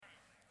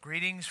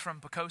Greetings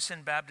from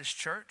Poquoson Baptist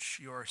Church,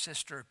 your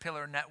sister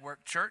Pillar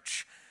Network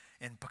Church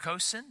in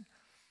Poquoson.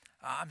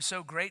 I'm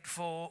so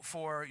grateful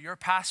for your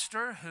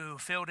pastor who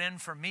filled in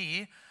for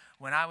me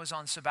when I was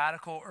on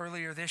sabbatical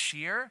earlier this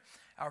year.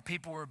 Our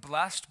people were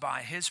blessed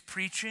by his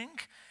preaching,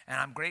 and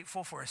I'm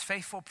grateful for his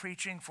faithful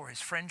preaching, for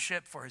his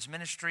friendship, for his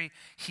ministry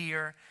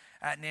here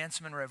at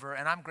Nansemond River,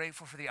 and I'm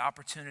grateful for the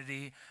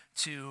opportunity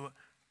to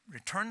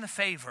return the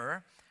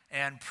favor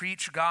and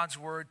preach God's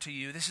word to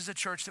you. This is a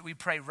church that we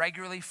pray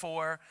regularly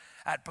for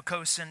at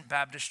Poquoson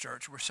Baptist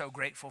Church. We're so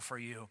grateful for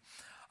you.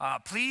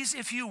 Please,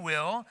 if you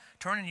will,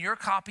 turn in your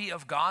copy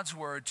of God's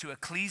word to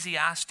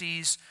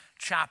Ecclesiastes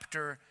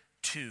chapter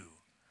 2.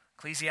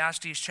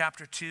 Ecclesiastes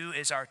chapter 2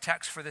 is our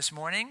text for this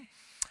morning.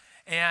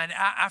 And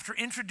after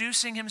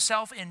introducing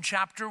himself in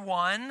chapter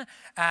 1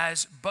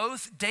 as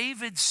both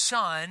David's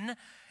son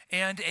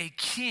and a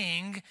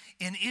king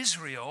in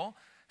Israel,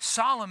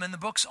 Solomon, the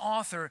book's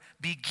author,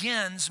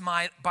 begins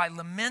by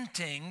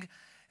lamenting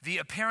the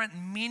apparent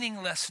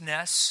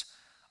meaninglessness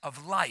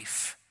of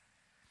life.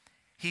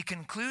 He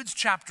concludes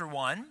chapter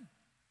 1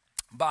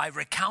 by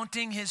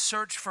recounting his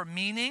search for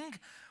meaning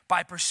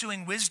by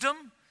pursuing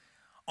wisdom,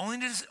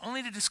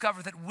 only to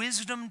discover that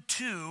wisdom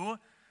too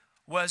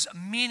was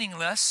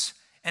meaningless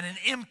and an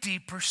empty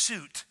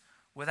pursuit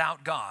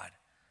without God.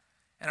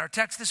 And our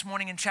text this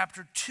morning in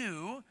chapter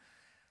 2,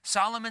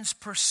 Solomon's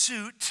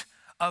pursuit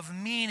of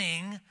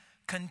meaning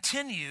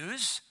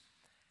continues,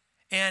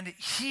 and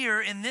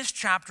here in this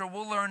chapter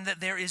we'll learn that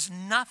there is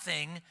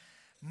nothing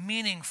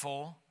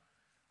meaningful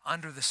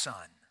under the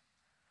sun.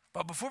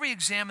 But before we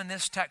examine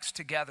this text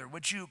together,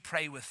 would you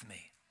pray with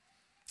me?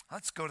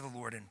 Let's go to the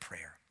Lord in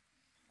prayer.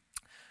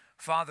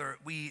 Father,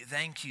 we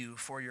thank you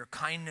for your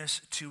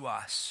kindness to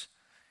us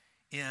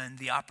in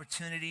the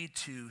opportunity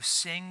to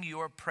sing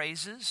your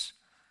praises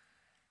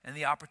and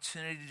the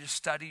opportunity to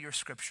study your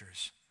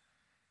scriptures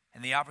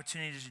and the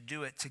opportunity to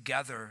do it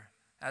together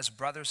as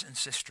brothers and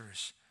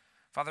sisters.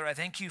 Father, I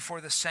thank you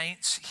for the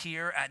saints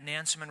here at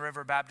Nansemond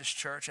River Baptist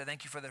Church. I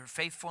thank you for their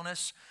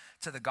faithfulness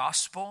to the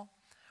gospel.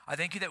 I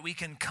thank you that we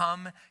can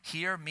come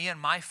here, me and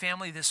my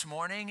family this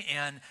morning,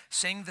 and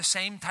sing the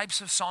same types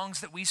of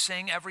songs that we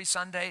sing every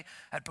Sunday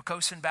at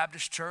Poquoson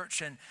Baptist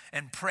Church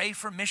and pray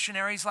for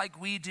missionaries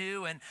like we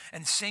do and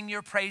sing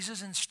your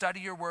praises and study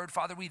your word.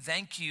 Father, we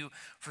thank you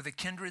for the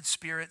kindred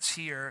spirits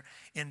here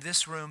in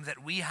this room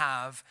that we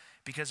have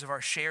because of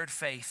our shared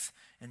faith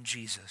in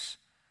Jesus.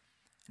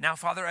 Now,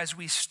 Father, as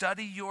we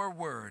study your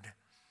word,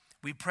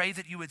 we pray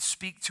that you would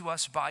speak to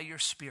us by your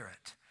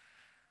Spirit.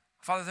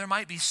 Father, there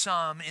might be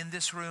some in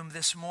this room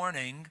this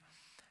morning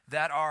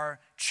that are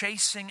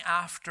chasing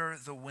after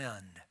the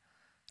wind.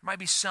 There might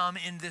be some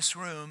in this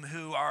room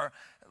who are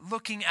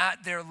looking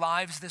at their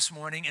lives this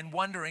morning and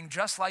wondering,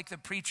 just like the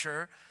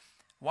preacher,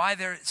 why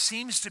there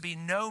seems to be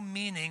no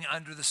meaning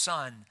under the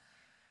sun.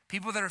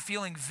 People that are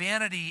feeling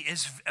vanity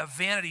is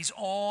vanities,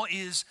 all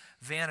is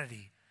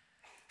vanity.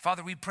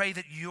 Father, we pray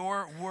that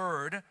your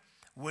word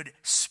would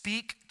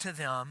speak to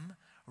them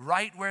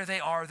right where they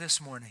are this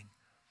morning.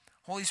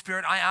 Holy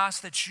Spirit, I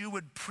ask that you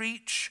would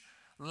preach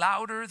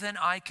louder than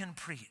I can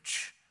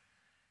preach,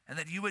 and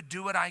that you would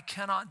do what I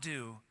cannot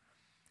do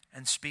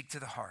and speak to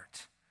the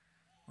heart.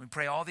 We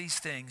pray all these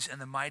things in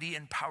the mighty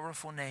and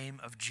powerful name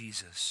of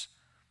Jesus.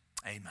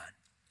 Amen.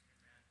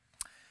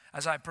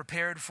 As I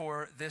prepared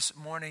for this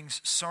morning's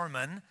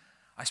sermon,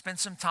 I spent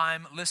some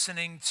time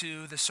listening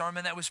to the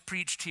sermon that was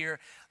preached here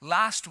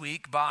last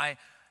week by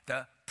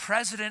the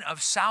president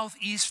of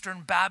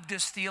Southeastern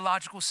Baptist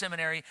Theological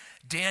Seminary,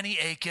 Danny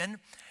Akin.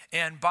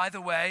 And by the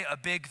way, a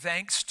big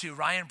thanks to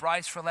Ryan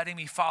Bryce for letting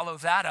me follow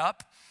that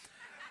up.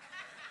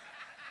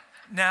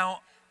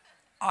 Now,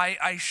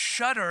 I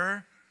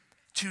shudder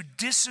to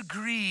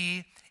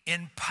disagree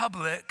in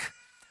public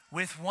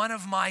with one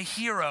of my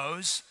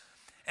heroes,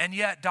 and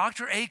yet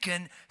Dr.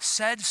 Akin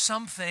said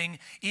something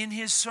in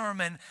his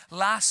sermon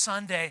last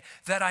Sunday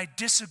that I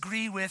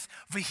disagree with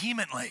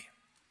vehemently.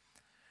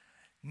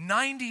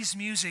 90s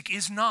music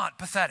is not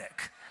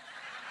pathetic.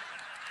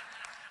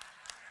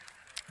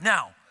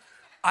 Now,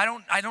 I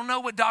don't know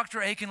what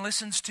Dr. Akin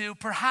listens to.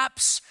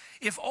 Perhaps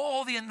if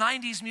all the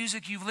 90s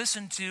music you've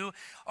listened to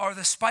are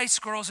the Spice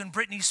Girls and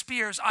Britney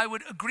Spears, I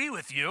would agree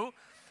with you.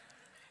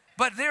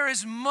 But there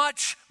is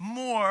much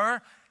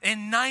more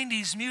in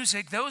 90s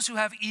music. Those who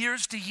have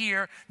ears to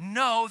hear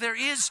know there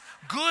is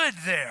good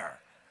there.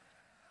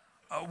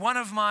 One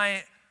of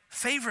my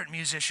favorite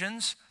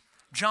musicians,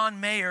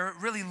 John Mayer,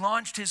 really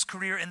launched his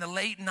career in the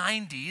late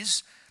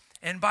 90s.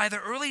 And by the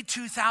early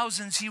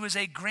 2000s, he was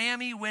a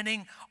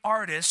Grammy-winning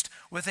artist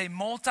with a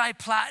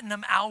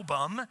multi-platinum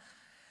album.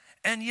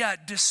 And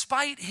yet,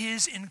 despite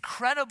his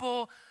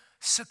incredible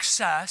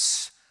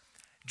success,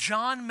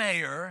 John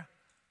Mayer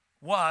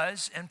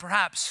was, and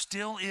perhaps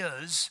still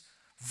is,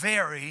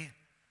 very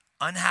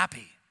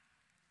unhappy.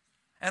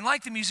 And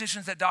like the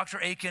musicians that Dr.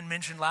 Akin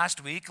mentioned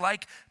last week,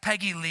 like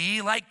Peggy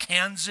Lee, like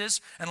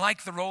Kansas, and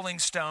like the Rolling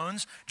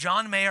Stones,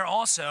 John Mayer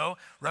also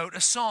wrote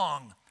a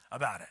song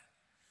about it.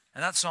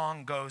 And that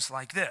song goes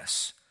like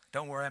this.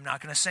 Don't worry, I'm not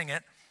going to sing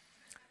it.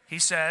 He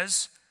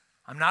says,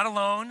 I'm not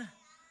alone.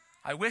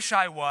 I wish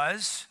I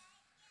was,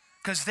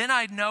 because then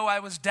I'd know I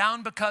was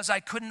down because I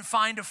couldn't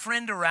find a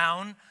friend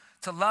around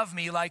to love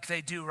me like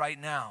they do right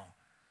now.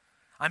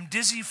 I'm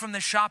dizzy from the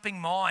shopping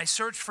mall. I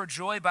searched for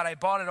joy, but I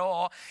bought it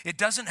all. It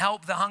doesn't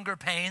help the hunger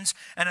pains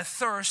and a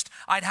thirst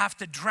I'd have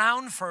to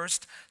drown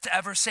first to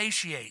ever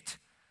satiate.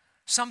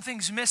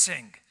 Something's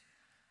missing,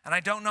 and I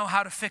don't know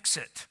how to fix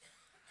it.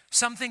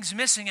 Something's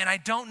missing, and I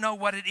don't know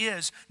what it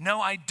is.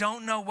 No, I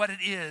don't know what it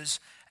is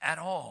at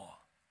all.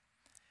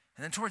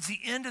 And then towards the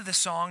end of the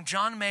song,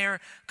 John Mayer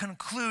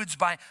concludes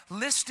by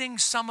listing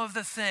some of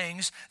the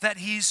things that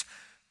he's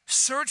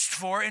searched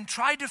for and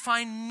tried to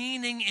find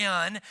meaning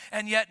in,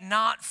 and yet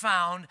not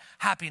found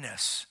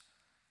happiness.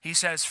 He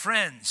says,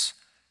 friends,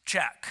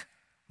 check.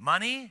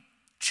 Money,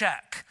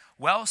 check.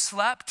 Well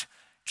slept,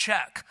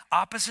 check.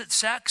 Opposite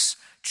sex,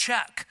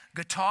 check.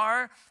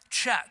 Guitar,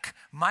 check.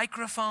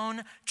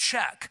 Microphone,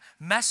 check.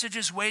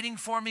 Messages waiting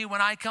for me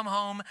when I come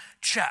home,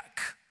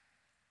 check.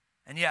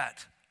 And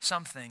yet,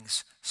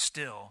 something's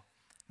still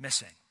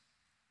missing.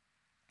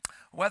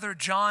 Whether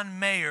John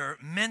Mayer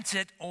meant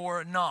it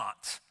or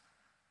not,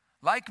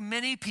 like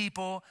many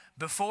people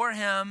before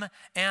him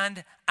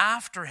and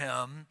after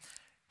him,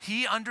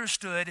 he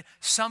understood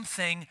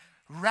something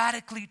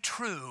radically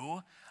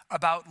true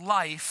about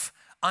life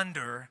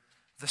under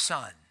the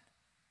sun.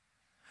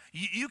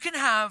 You can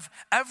have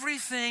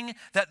everything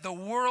that the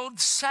world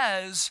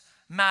says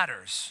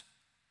matters.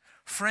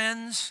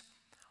 Friends,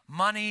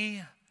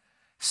 money,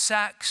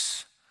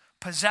 sex,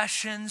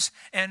 possessions,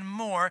 and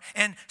more,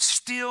 and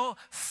still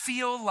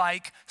feel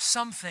like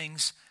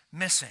something's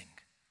missing.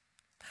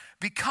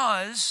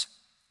 Because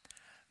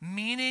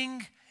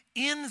meaning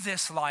in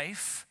this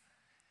life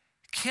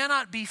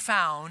cannot be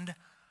found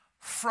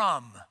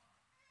from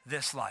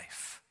this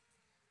life.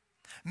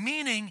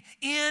 Meaning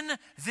in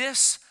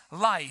this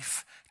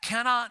life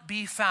cannot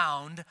be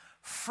found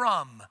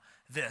from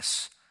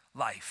this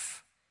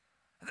life.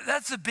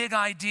 That's the big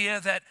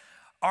idea that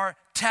our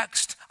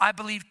text, I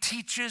believe,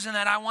 teaches, and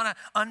that I want to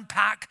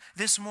unpack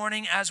this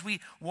morning as we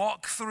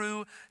walk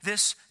through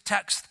this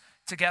text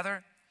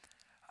together.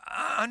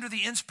 Under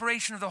the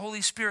inspiration of the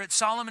Holy Spirit,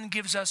 Solomon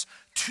gives us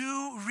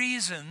two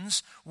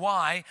reasons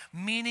why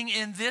meaning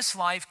in this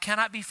life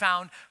cannot be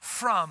found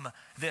from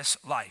this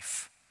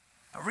life.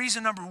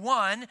 Reason number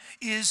one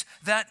is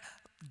that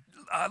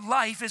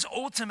life is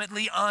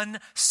ultimately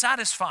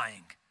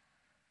unsatisfying.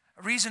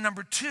 Reason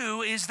number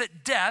two is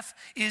that death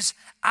is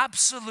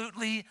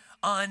absolutely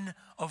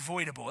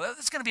unavoidable.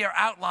 That's going to be our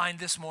outline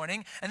this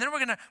morning. And then we're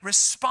going to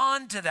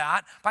respond to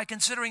that by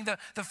considering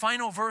the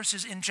final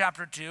verses in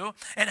chapter 2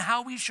 and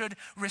how we should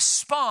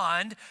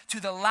respond to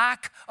the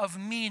lack of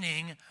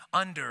meaning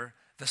under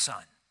the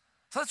sun.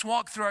 So let's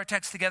walk through our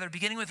text together,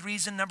 beginning with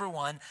reason number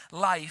one: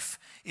 life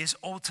is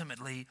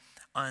ultimately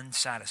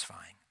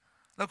unsatisfying.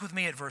 Look with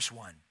me at verse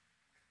 1.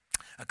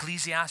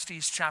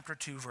 Ecclesiastes chapter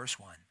 2, verse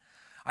 1.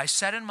 I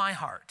said in my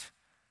heart,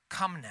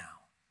 come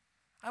now,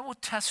 I will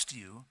test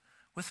you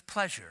with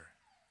pleasure.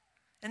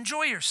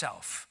 Enjoy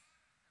yourself.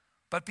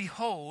 But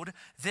behold,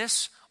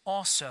 this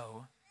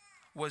also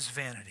was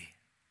vanity.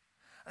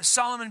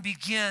 Solomon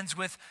begins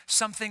with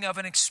something of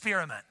an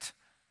experiment.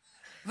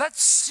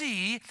 Let's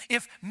see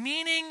if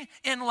meaning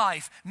in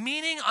life,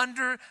 meaning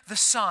under the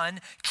sun,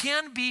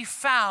 can be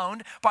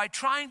found by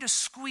trying to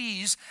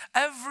squeeze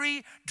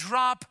every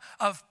drop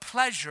of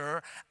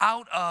pleasure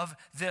out of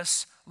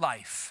this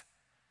life.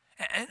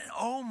 And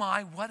oh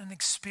my, what an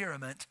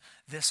experiment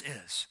this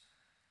is.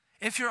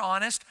 If you're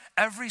honest,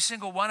 every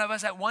single one of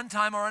us at one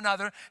time or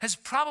another has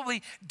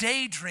probably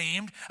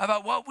daydreamed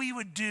about what we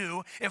would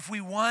do if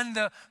we won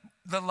the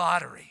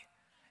lottery.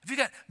 If you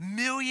got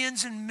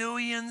millions and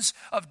millions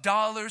of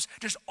dollars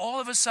just all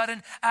of a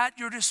sudden at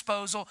your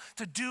disposal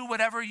to do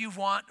whatever you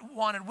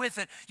wanted with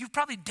it, you've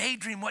probably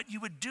daydreamed what you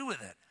would do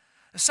with it.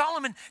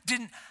 Solomon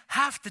didn't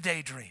have to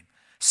daydream.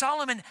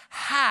 Solomon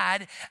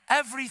had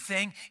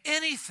everything,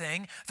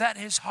 anything that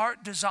his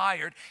heart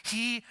desired,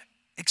 he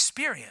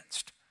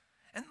experienced.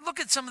 And look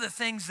at some of the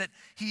things that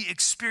he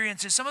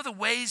experiences, some of the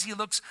ways he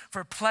looks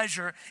for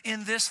pleasure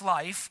in this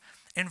life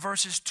in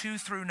verses 2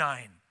 through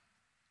 9.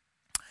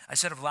 I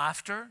said of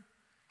laughter,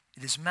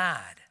 it is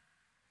mad,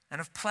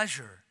 and of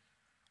pleasure,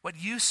 what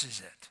use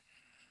is it?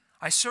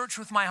 I search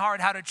with my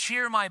heart how to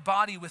cheer my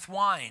body with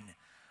wine,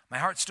 my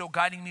heart still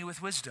guiding me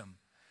with wisdom,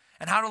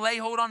 and how to lay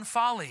hold on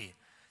folly,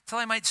 till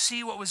I might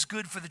see what was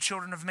good for the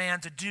children of man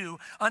to do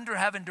under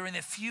heaven during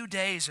the few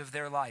days of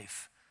their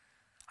life.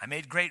 I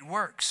made great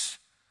works.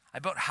 I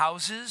built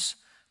houses,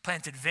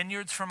 planted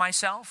vineyards for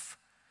myself.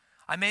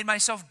 I made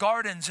myself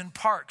gardens and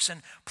parks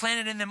and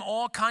planted in them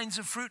all kinds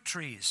of fruit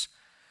trees.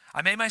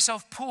 I made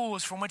myself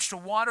pools from which to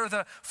water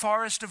the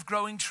forest of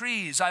growing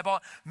trees. I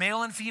bought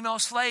male and female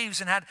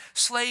slaves and had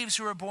slaves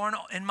who were born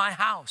in my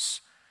house.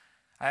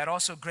 I had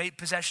also great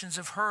possessions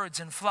of herds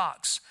and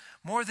flocks,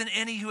 more than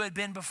any who had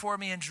been before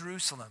me in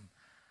Jerusalem.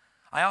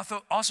 I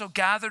also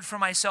gathered for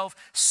myself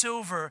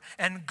silver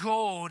and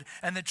gold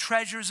and the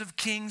treasures of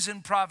kings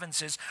and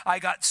provinces. I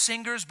got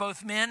singers,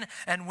 both men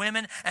and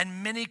women,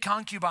 and many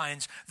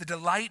concubines, the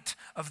delight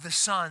of the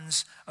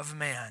sons of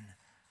man.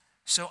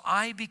 So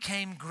I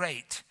became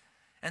great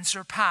and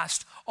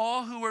surpassed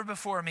all who were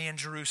before me in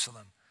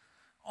Jerusalem.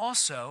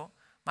 Also,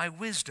 my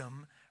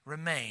wisdom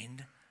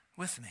remained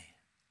with me.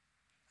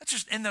 Let's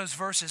just, in those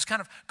verses,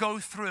 kind of go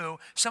through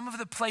some of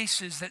the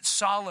places that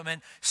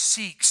Solomon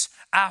seeks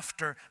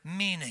after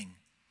meaning.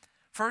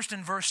 First,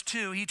 in verse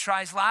 2, he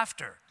tries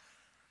laughter.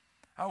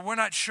 We're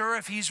not sure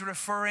if he's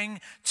referring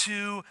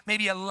to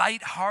maybe a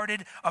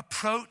lighthearted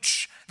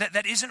approach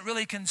that isn't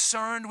really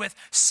concerned with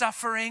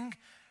suffering.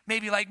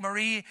 Maybe like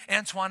Marie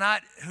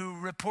Antoinette, who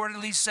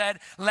reportedly said,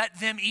 "Let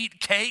them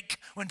eat cake,"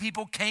 when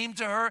people came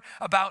to her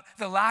about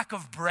the lack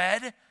of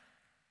bread.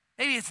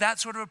 Maybe it's that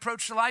sort of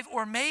approach to life.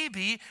 Or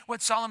maybe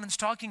what Solomon's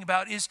talking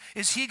about is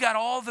he got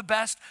all the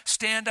best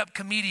stand-up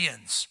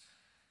comedians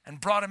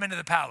and brought them into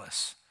the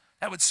palace.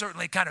 That would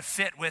certainly kind of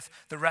fit with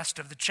the rest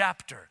of the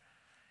chapter.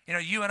 You know,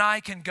 you and I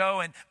can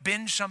go and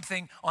binge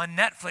something on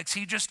Netflix.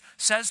 He just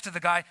says to the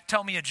guy,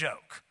 "Tell me a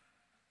joke."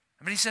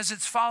 But he says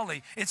it's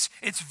folly, it's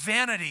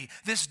vanity.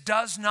 This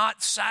does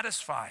not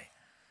satisfy.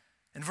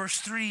 In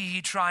verse 3,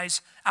 he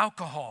tries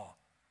alcohol.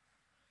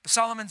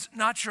 Solomon's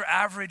not your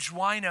average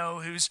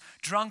wino who's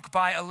drunk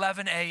by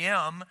 11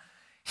 a.m.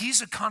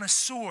 He's a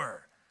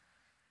connoisseur.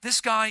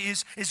 This guy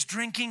is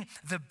drinking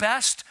the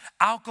best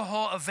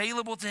alcohol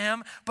available to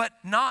him,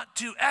 but not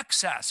to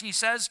excess. He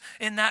says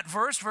in that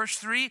verse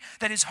 3,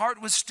 that his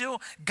heart was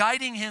still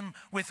guiding him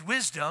with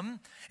wisdom.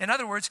 In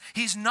other words,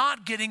 he's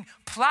not getting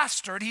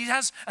plastered. He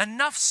has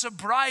enough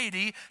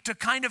sobriety to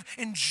kind of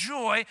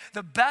enjoy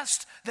the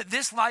best that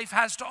this life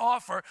has to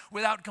offer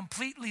without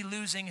completely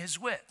losing his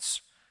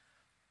wits.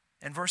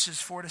 In verses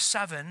 4 to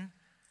 7,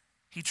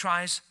 he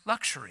tries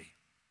luxury.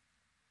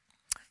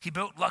 He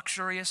built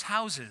luxurious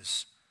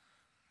houses.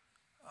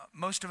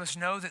 Most of us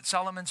know that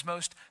Solomon's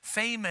most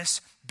famous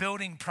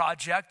building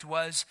project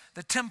was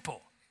the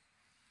temple.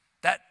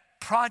 That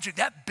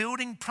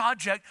building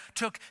project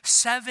took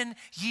 7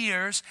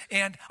 years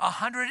and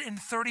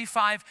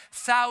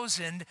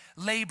 135,000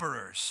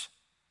 laborers.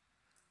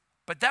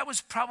 But that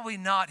was probably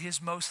not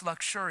his most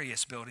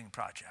luxurious building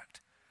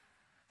project.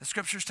 The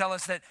scriptures tell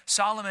us that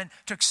Solomon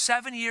took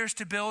 7 years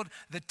to build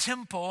the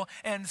temple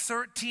and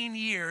 13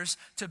 years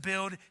to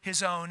build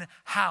his own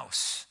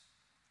house.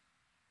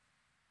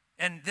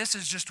 And this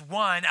is just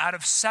one out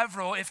of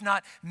several, if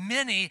not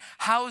many,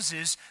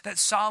 houses that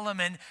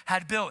Solomon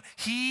had built.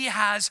 He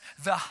has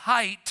the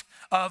height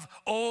of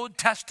Old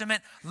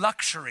Testament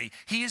luxury.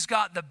 He's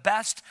got the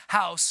best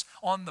house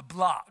on the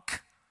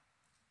block.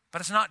 But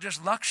it's not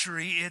just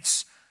luxury,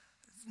 it's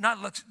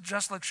not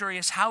just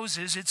luxurious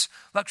houses, it's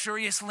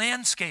luxurious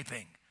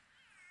landscaping.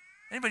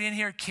 Anybody in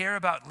here care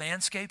about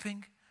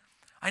landscaping?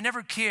 I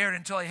never cared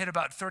until I hit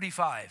about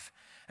 35.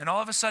 And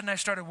all of a sudden I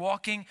started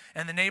walking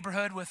in the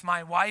neighborhood with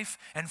my wife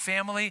and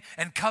family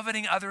and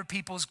coveting other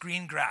people's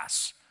green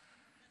grass.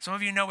 Some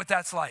of you know what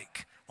that's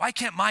like. Why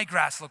can't my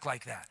grass look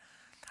like that?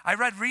 I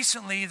read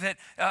recently that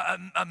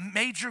a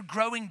major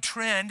growing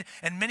trend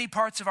in many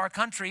parts of our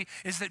country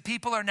is that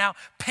people are now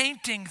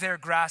painting their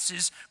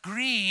grasses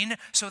green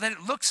so that it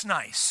looks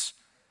nice.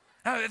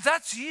 Now, if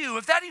that's you,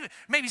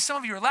 maybe some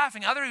of you are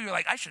laughing, other of you are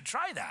like, I should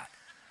try that.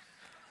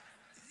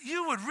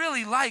 You would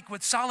really like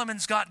what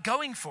Solomon's got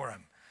going for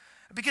him.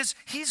 Because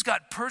he's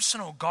got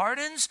personal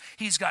gardens,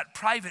 he's got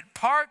private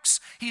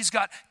parks, he's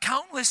got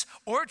countless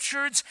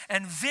orchards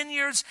and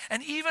vineyards,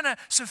 and even a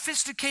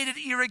sophisticated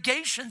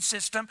irrigation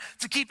system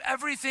to keep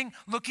everything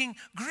looking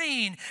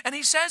green. And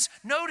he says,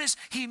 notice,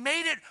 he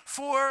made it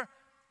for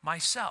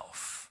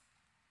myself.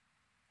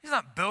 He's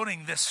not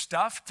building this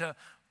stuff to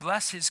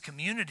bless his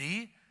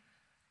community,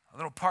 a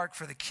little park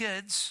for the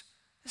kids.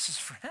 This is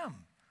for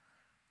him.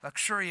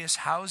 Luxurious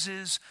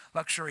houses,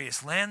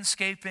 luxurious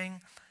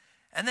landscaping.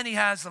 And then he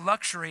has the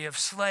luxury of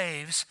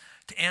slaves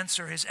to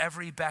answer his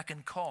every beck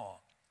and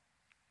call.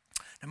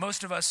 Now,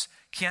 most of us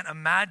can't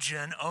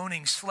imagine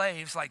owning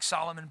slaves like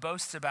Solomon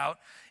boasts about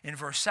in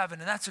verse 7,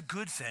 and that's a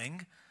good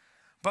thing.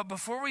 But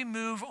before we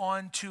move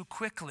on too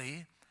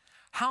quickly,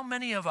 how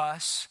many of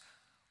us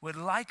would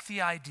like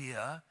the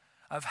idea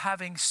of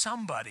having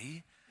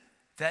somebody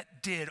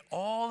that did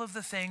all of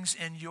the things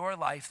in your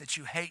life that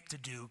you hate to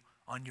do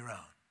on your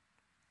own?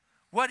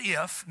 What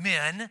if,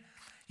 men,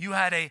 you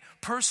had a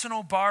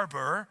personal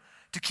barber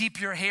to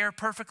keep your hair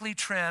perfectly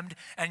trimmed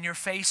and your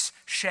face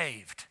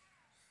shaved?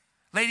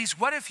 Ladies,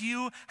 what if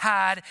you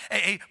had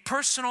a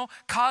personal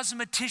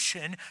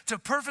cosmetician to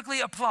perfectly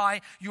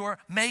apply your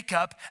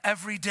makeup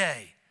every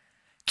day?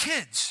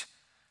 Kids,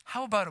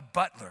 how about a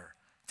butler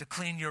to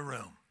clean your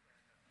room?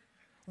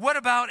 What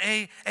about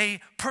a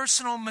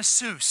personal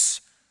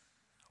masseuse?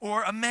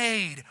 Or a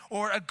maid,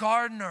 or a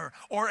gardener,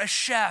 or a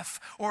chef,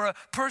 or a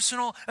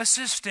personal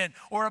assistant,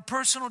 or a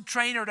personal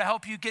trainer to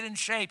help you get in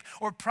shape,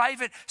 or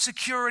private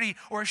security,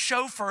 or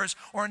chauffeurs,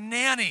 or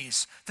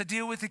nannies to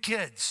deal with the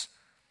kids?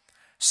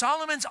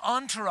 Solomon's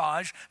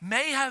entourage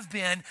may have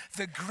been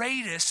the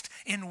greatest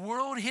in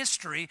world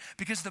history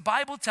because the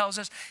Bible tells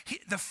us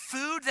the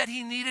food that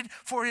he needed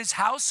for his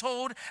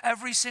household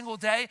every single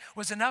day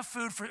was enough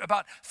food for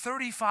about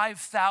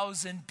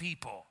 35,000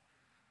 people.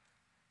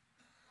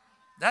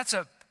 That's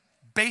a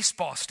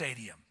baseball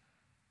stadium.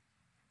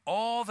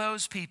 All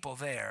those people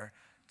there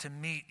to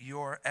meet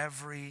your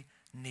every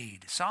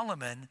need.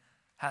 Solomon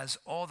has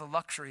all the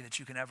luxury that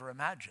you can ever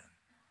imagine.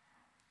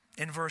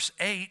 In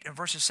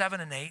verses 7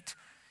 and 8,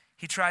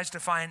 he tries to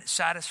find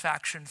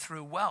satisfaction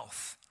through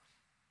wealth.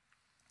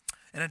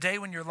 In a day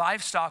when your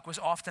livestock was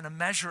often a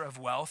measure of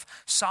wealth,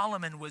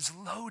 Solomon was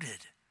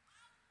loaded.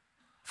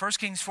 1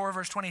 Kings 4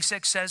 verse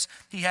 26 says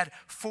he had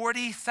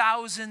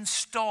 40,000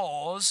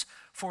 stalls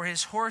for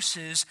his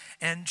horses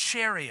and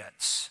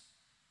chariots.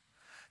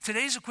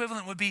 Today's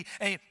equivalent would be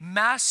a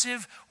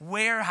massive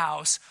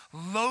warehouse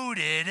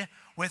loaded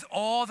with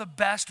all the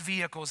best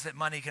vehicles that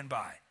money can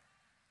buy.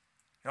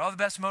 All the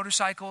best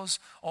motorcycles,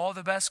 all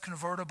the best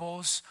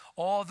convertibles,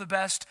 all the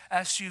best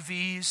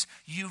SUVs.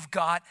 You've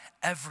got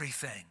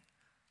everything.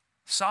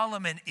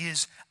 Solomon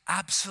is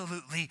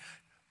absolutely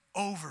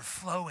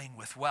overflowing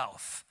with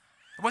wealth.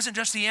 It wasn't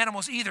just the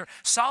animals either.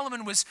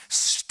 Solomon was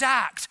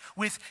stacked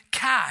with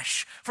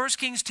cash. 1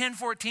 Kings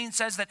 10:14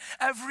 says that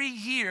every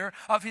year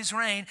of his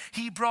reign,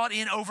 he brought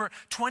in over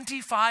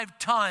 25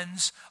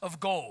 tons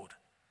of gold.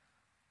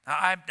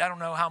 I don't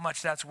know how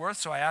much that's worth,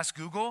 so I asked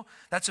Google.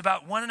 That's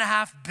about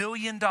 $1.5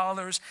 billion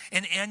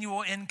in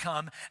annual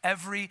income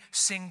every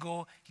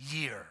single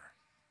year.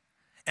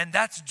 And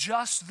that's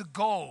just the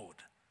gold.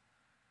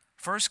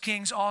 1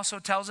 Kings also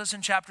tells us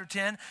in chapter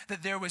 10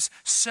 that there was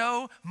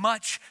so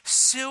much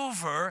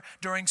silver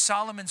during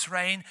Solomon's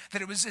reign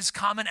that it was as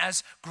common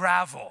as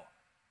gravel.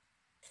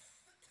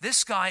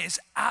 This guy is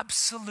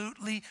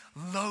absolutely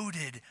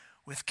loaded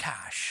with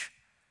cash.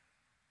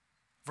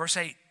 Verse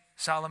 8,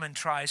 Solomon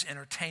tries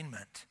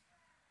entertainment.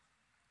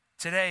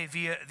 Today,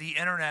 via the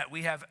internet,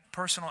 we have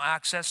personal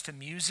access to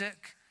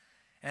music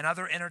and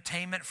other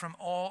entertainment from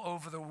all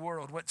over the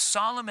world. What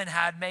Solomon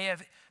had may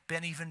have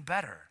been even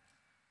better.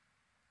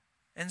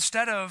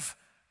 Instead of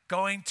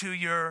going to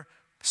your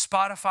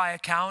Spotify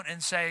account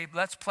and say,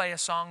 let's play a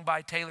song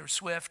by Taylor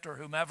Swift or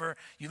whomever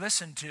you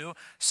listen to,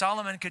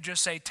 Solomon could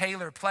just say,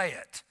 Taylor, play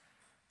it,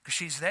 because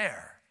she's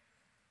there.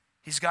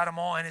 He's got them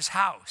all in his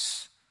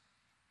house.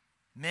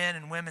 Men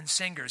and women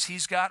singers.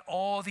 He's got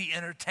all the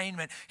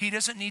entertainment. He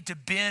doesn't need to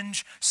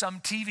binge some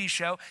TV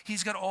show.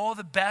 He's got all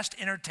the best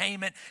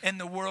entertainment in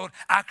the world,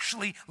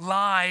 actually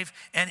live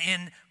and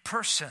in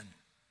person.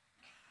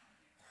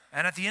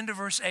 And at the end of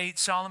verse 8,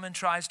 Solomon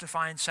tries to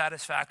find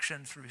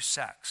satisfaction through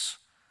sex.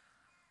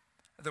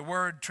 The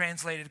word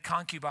translated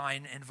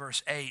concubine in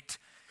verse 8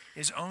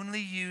 is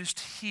only used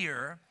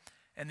here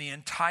in the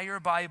entire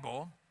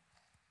Bible.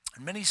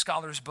 And many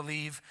scholars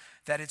believe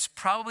that it's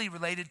probably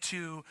related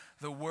to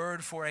the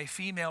word for a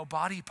female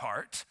body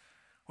part,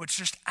 which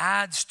just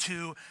adds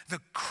to the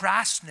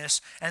crassness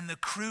and the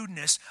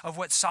crudeness of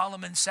what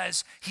Solomon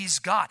says he's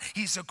got.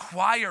 He's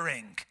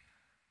acquiring.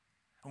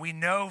 We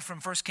know from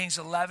 1 Kings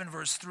 11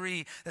 verse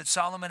 3 that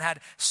Solomon had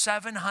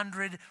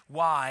 700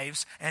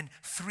 wives and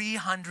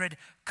 300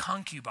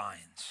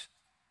 concubines.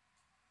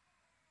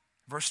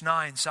 Verse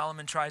 9,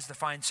 Solomon tries to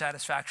find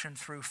satisfaction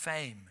through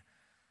fame.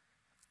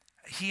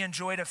 He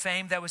enjoyed a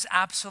fame that was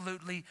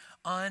absolutely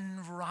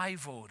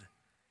unrivaled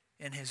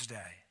in his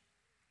day.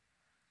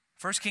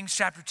 1 Kings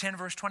chapter 10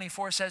 verse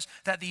 24 says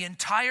that the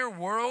entire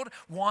world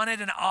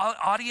wanted an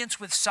audience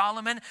with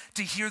Solomon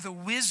to hear the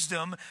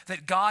wisdom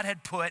that God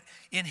had put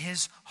in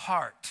his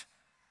heart.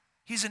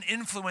 He's an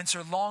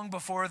influencer long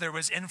before there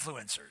was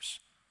influencers.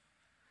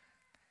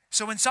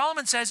 So when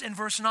Solomon says in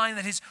verse 9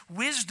 that his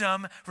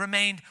wisdom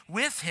remained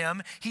with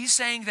him, he's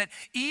saying that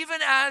even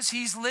as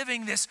he's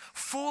living this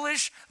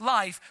foolish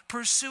life,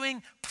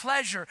 pursuing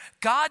pleasure,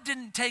 God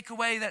didn't take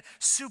away that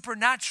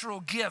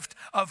supernatural gift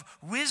of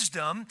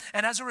wisdom.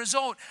 And as a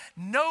result,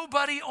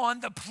 nobody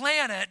on the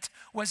planet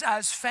was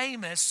as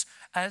famous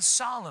as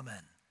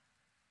Solomon.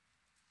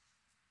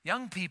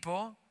 Young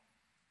people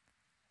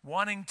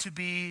wanting to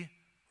be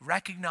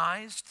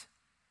recognized,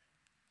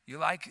 you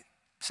like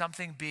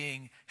something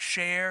being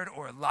shared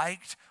or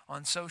liked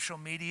on social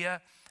media,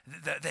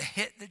 the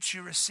hit that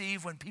you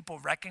receive when people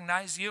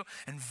recognize you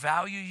and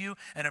value you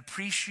and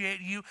appreciate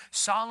you.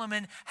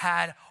 Solomon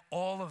had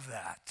all of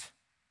that.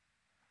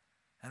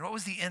 And what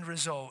was the end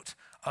result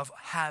of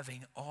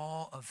having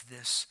all of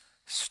this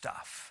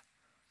stuff?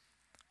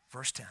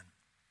 Verse 10,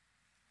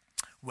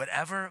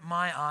 whatever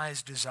my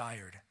eyes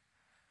desired,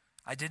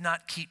 I did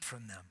not keep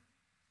from them.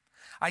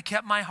 I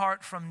kept my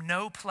heart from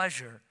no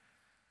pleasure,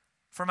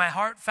 for my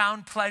heart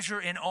found pleasure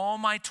in all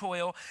my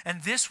toil,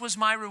 and this was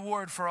my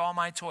reward for all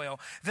my toil.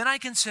 Then I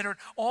considered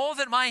all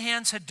that my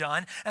hands had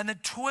done, and the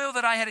toil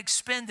that I had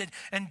expended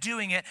in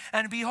doing it,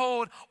 and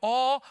behold,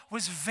 all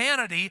was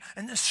vanity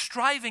and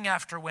striving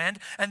after wind,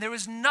 and there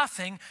was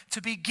nothing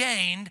to be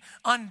gained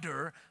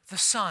under the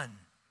sun.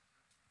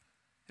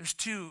 There's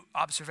two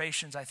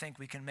observations I think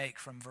we can make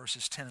from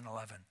verses 10 and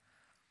 11.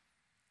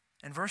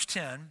 In verse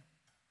 10,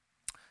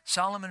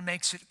 Solomon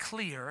makes it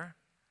clear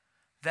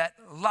that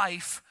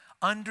life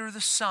under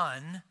the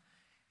sun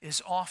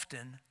is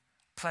often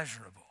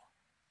pleasurable.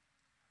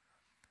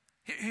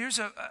 Here's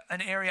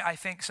an area I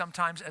think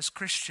sometimes as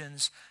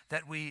Christians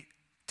that we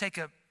take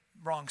a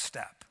wrong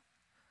step.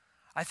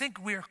 I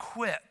think we're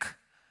quick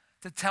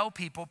to tell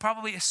people,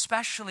 probably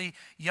especially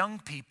young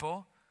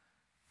people,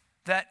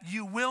 that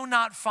you will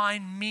not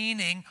find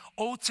meaning,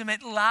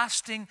 ultimate,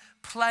 lasting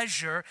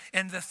pleasure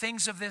in the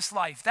things of this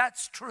life.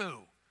 That's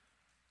true.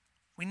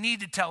 We need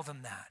to tell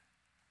them that.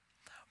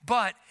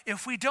 But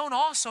if we don't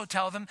also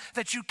tell them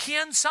that you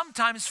can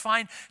sometimes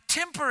find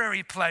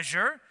temporary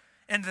pleasure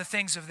in the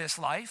things of this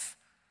life,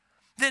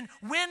 then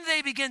when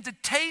they begin to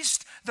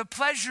taste the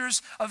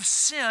pleasures of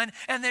sin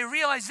and they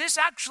realize this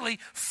actually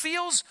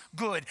feels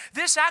good,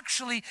 this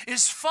actually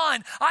is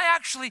fun, I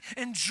actually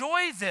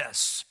enjoy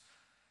this,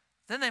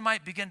 then they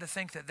might begin to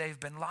think that they've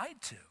been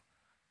lied to.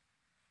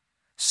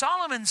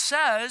 Solomon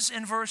says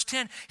in verse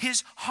 10,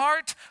 his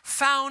heart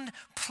found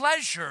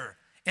pleasure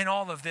in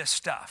all of this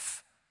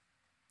stuff.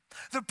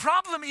 The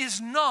problem is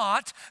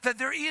not that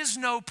there is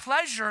no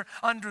pleasure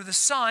under the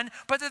sun,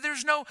 but that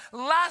there's no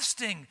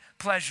lasting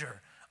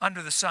pleasure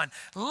under the sun.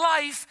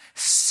 Life,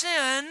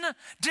 sin,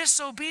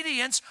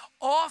 disobedience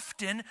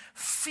often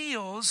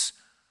feels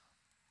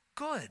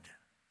good,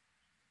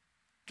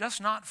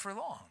 just not for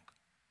long.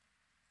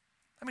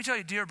 Let me tell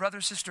you, dear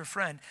brother, sister,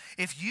 friend,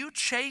 if you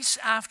chase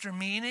after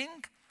meaning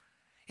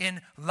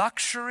in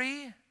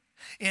luxury,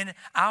 in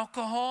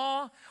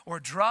alcohol or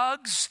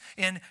drugs,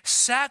 in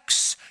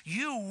sex,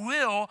 you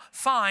will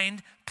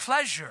find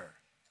pleasure.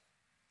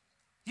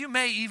 You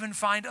may even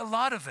find a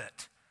lot of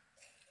it.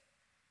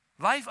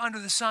 Life under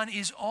the sun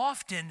is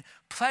often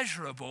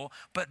pleasurable,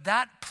 but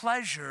that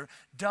pleasure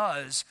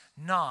does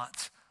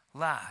not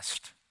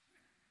last.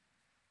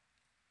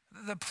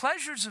 The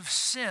pleasures of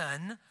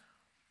sin,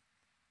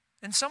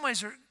 in some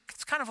ways,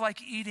 it's kind of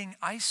like eating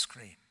ice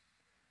cream.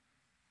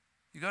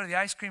 You go to the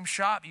ice cream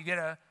shop, you get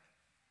a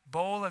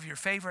bowl of your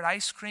favorite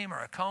ice cream or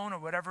a cone or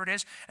whatever it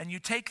is, and you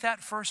take that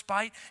first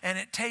bite and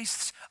it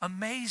tastes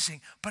amazing,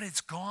 but it's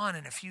gone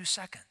in a few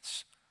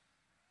seconds.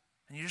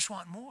 And you just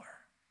want more.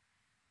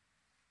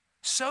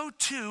 So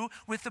too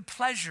with the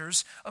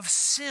pleasures of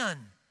sin.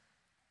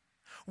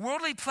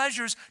 Worldly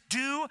pleasures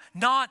do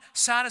not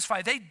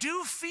satisfy. They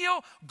do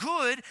feel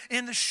good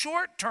in the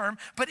short term,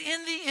 but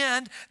in the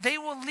end, they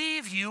will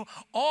leave you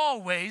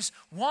always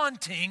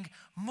wanting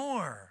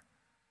more.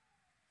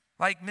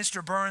 Like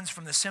Mr. Burns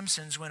from The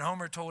Simpsons, when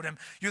Homer told him,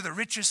 "You're the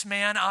richest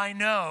man I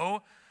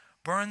know,"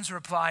 Burns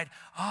replied,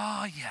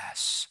 "Ah,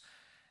 yes,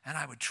 and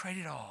I would trade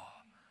it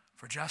all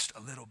for just a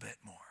little bit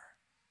more."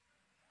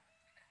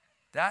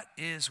 That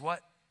is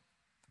what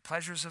the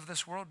pleasures of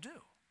this world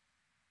do.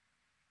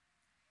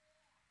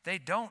 They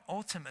don't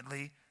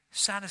ultimately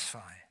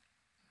satisfy.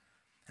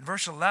 In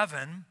verse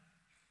 11,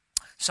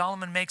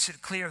 Solomon makes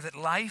it clear that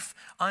life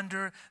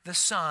under the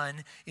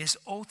sun is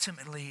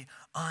ultimately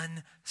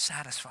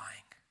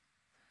unsatisfying.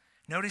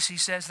 Notice he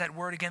says that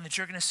word again that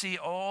you're going to see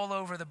all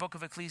over the book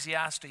of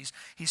Ecclesiastes.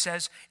 He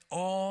says,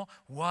 all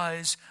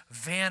was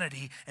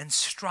vanity and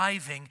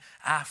striving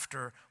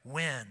after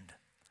wind.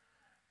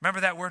 Remember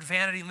that word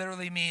vanity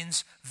literally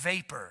means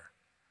vapor.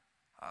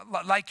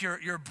 Like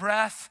your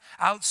breath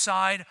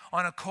outside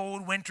on a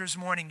cold winter's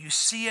morning. You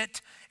see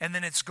it and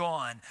then it's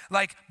gone.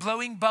 Like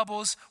blowing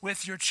bubbles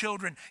with your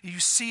children. You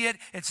see it,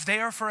 it's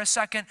there for a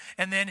second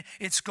and then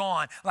it's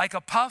gone. Like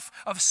a puff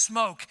of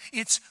smoke,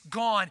 it's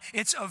gone.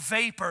 It's a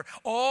vapor.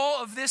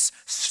 All of this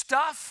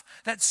stuff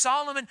that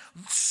Solomon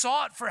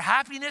sought for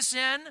happiness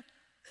in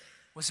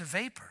was a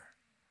vapor.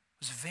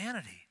 It was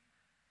vanity.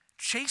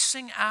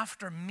 Chasing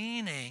after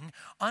meaning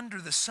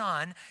under the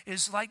sun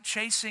is like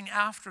chasing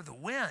after the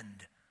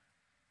wind.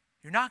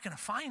 You're not going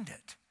to find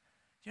it.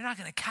 You're not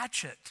going to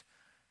catch it.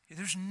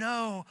 There's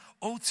no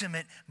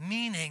ultimate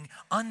meaning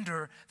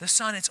under the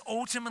sun. It's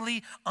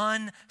ultimately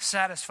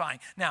unsatisfying.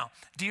 Now,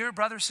 dear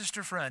brother,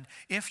 sister, friend,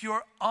 if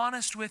you're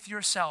honest with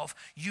yourself,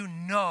 you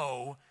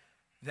know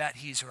that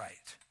he's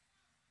right.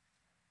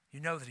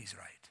 You know that he's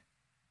right.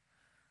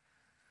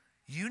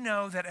 You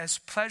know that as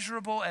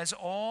pleasurable as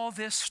all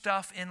this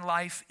stuff in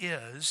life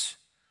is,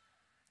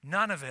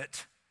 none of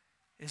it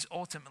is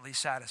ultimately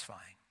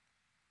satisfying.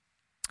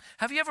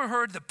 Have you ever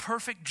heard the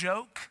perfect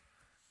joke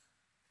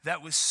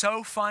that was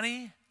so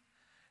funny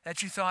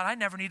that you thought, I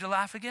never need to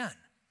laugh again?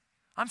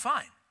 I'm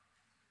fine.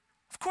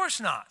 Of course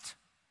not.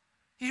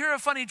 You hear a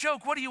funny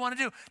joke, what do you want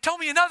to do? Tell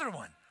me another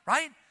one,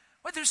 right?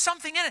 But there's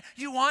something in it.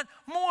 You want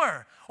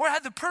more. Or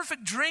had the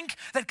perfect drink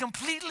that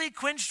completely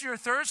quenched your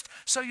thirst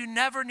so you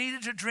never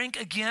needed to drink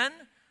again.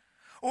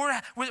 Or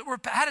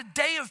had a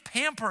day of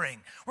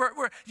pampering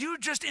where you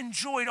just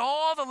enjoyed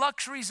all the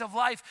luxuries of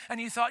life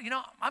and you thought,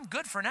 I'm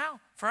good for now,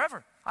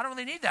 forever. I don't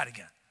really need that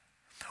again.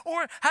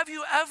 Or have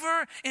you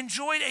ever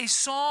enjoyed a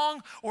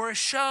song or a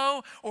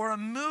show or a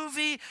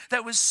movie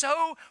that was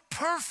so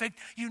perfect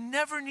you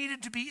never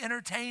needed to be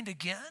entertained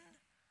again?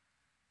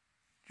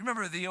 Do you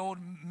remember the old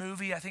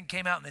movie, I think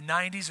came out in the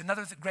 90s?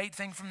 Another great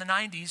thing from the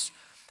 90s,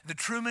 The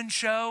Truman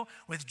Show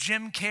with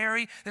Jim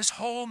Carrey, this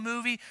whole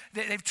movie,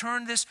 they've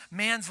turned this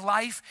man's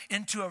life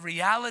into a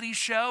reality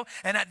show.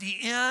 And at the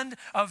end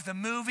of the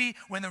movie,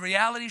 when the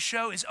reality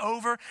show is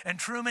over and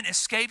Truman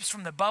escapes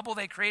from the bubble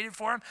they created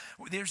for him,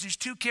 there's these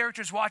two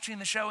characters watching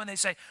the show and they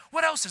say,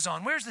 "What else is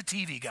on? Where's the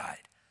TV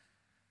guide?"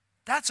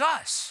 That's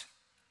us.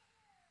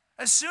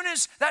 As soon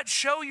as that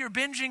show you're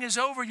binging is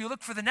over, you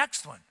look for the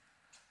next one.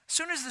 As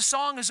soon as the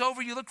song is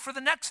over, you look for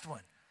the next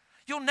one.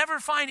 You'll never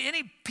find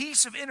any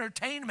piece of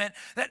entertainment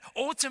that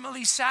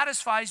ultimately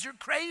satisfies your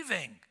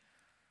craving.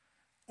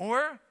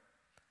 Or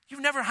you've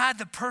never had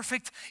the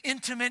perfect,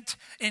 intimate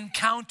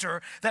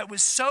encounter that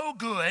was so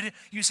good,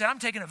 you said, "I'm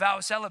taking a vow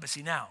of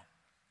celibacy now.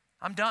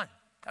 I'm done.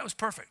 That was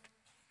perfect."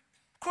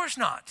 Of course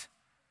not.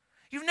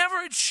 You've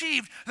never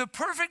achieved the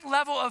perfect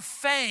level of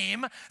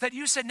fame that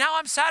you said, "Now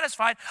I'm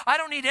satisfied. I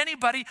don't need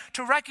anybody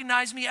to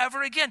recognize me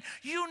ever again."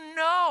 You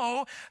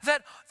know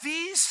that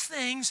these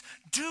things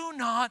do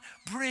not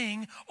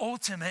bring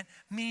ultimate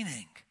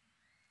meaning.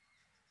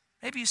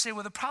 Maybe you say,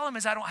 "Well, the problem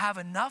is I don't have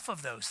enough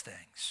of those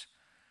things."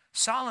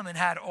 Solomon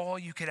had all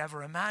you could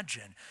ever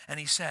imagine. And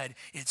he said,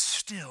 it's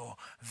still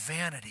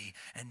vanity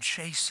and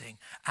chasing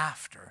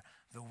after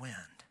the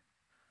wind.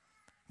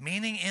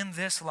 Meaning in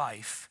this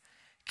life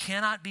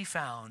cannot be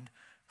found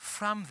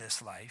from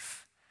this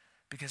life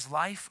because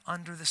life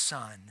under the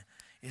sun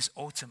is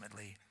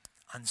ultimately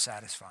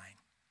unsatisfying.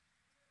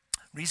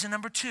 Reason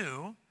number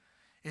 2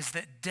 is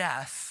that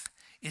death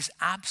is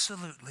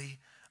absolutely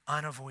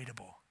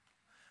unavoidable.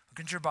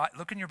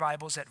 Look in your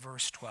Bibles at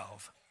verse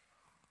 12.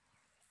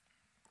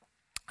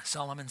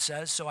 Solomon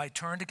says, "So I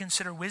turned to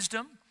consider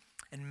wisdom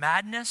and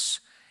madness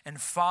and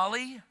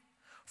folly.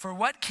 For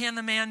what can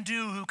the man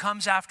do who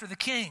comes after the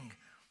king?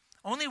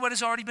 Only what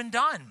has already been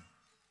done.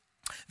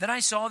 Then I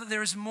saw that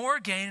there is more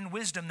gain in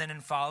wisdom than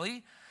in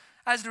folly,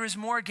 as there is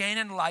more gain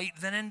in light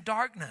than in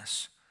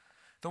darkness.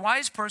 The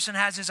wise person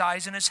has his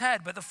eyes in his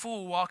head, but the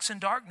fool walks in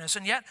darkness.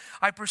 And yet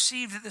I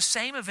perceive that the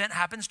same event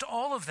happens to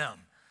all of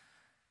them.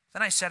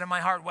 Then I said in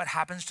my heart, what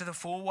happens to the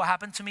fool will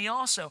happen to me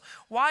also.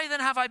 Why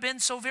then have I been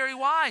so very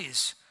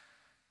wise?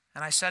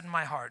 And I said in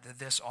my heart that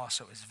this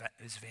also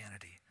is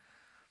vanity."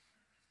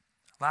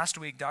 Last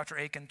week, Dr.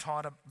 Aiken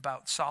taught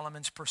about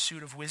Solomon's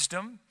pursuit of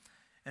wisdom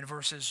in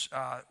verses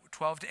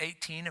 12 to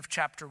 18 of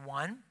chapter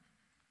 1.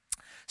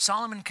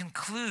 Solomon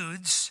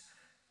concludes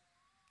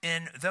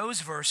in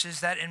those verses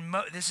that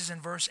this is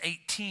in verse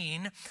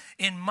 18,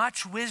 "In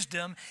much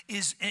wisdom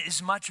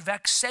is much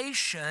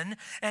vexation,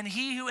 and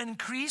he who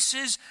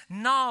increases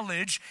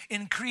knowledge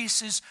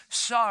increases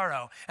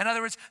sorrow." In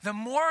other words, the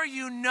more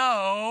you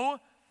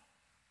know,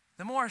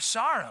 the more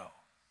sorrow.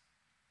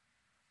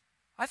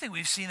 I think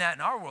we've seen that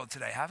in our world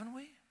today, haven't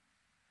we?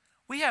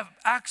 We have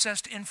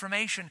access to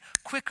information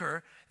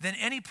quicker than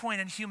any point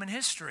in human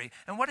history.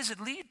 And what does it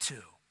lead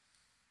to?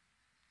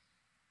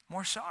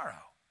 More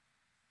sorrow.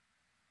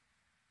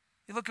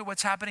 You look at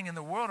what's happening in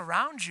the world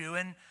around you,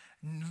 and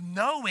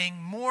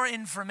knowing more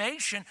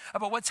information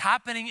about what's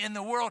happening in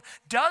the world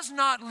does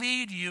not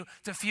lead you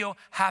to feel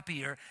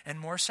happier and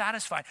more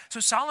satisfied. So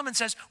Solomon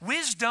says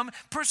wisdom,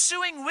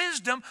 pursuing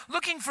wisdom,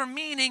 looking for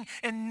meaning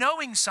and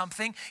knowing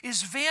something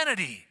is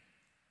vanity.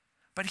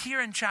 But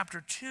here in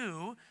chapter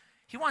 2,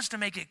 he wants to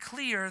make it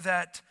clear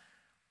that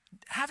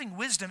having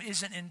wisdom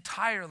isn't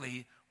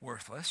entirely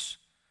worthless.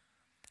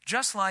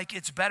 Just like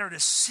it's better to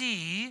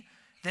see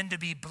than to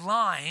be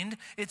blind,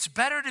 it's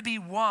better to be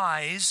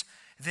wise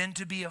than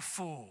to be a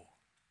fool.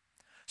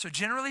 So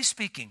generally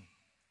speaking,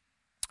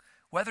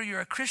 whether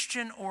you're a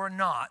Christian or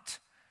not,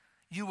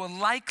 you will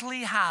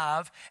likely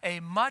have a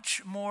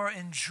much more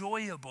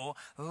enjoyable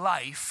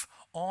life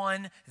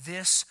on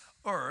this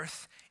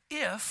earth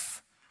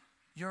if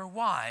you're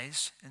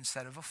wise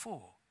instead of a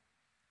fool.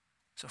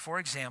 So for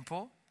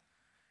example,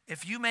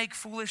 if you make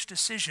foolish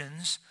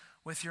decisions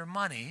with your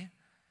money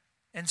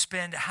and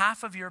spend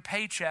half of your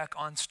paycheck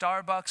on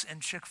Starbucks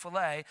and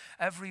Chick-fil-A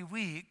every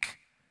week,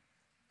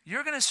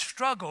 you're going to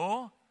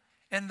struggle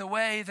in the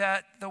way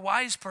that the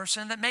wise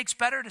person that makes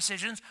better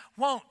decisions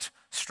won't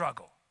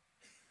struggle.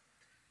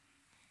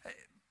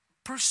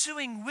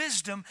 Pursuing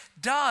wisdom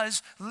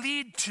does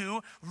lead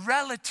to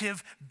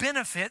relative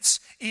benefits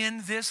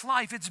in this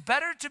life. It's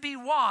better to be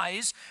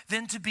wise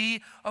than to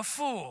be a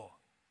fool.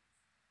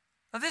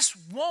 Now, this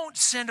won't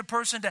send a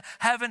person to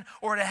heaven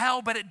or to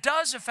hell, but it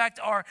does affect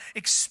our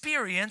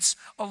experience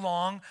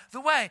along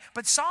the way.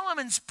 But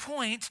Solomon's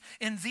point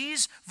in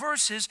these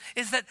verses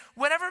is that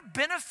whatever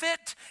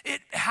benefit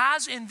it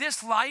has in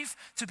this life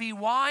to be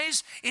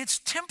wise, it's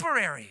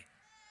temporary.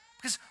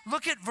 Because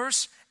look at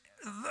verse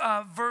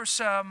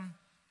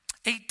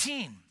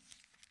 18,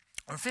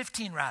 or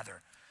 15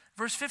 rather.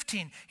 Verse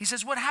 15, he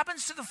says, "What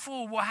happens to the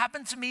fool will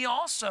happen to me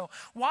also.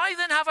 Why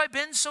then have I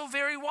been so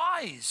very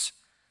wise?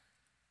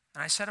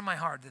 And I said in my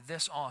heart that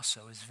this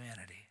also is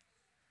vanity."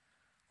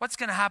 What's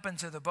going to happen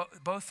to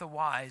both the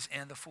wise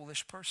and the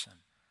foolish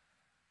person?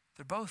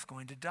 They're both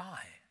going to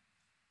die.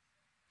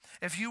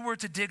 If you were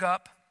to dig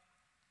up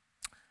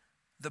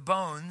the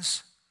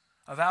bones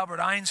of Albert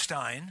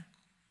Einstein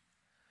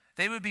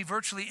They would be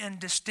virtually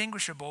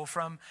indistinguishable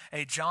from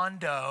a John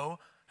Doe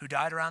who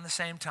died around the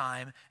same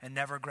time and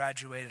never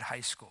graduated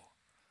high school.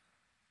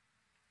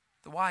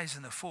 The wise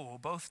and the fool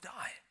both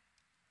die.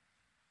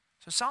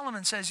 So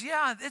Solomon says,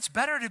 yeah, it's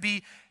better to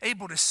be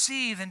able to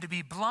see than to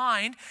be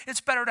blind. It's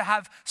better to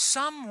have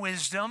some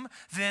wisdom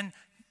than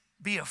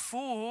be a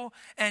fool.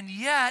 And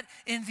yet,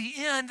 in the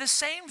end, the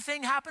same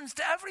thing happens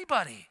to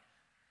everybody.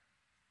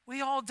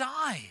 We all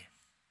die.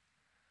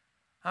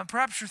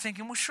 Perhaps you're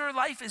thinking, well, sure,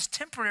 life is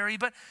temporary,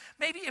 but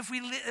maybe if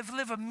we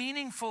live a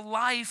meaningful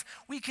life,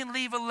 we can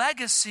leave a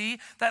legacy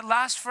that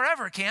lasts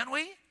forever, can't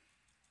we?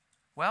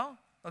 Well,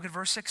 look at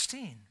verse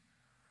 16.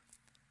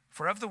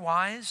 For of the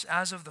wise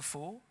as of the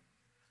fool,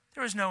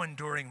 there is no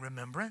enduring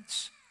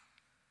remembrance,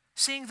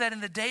 seeing that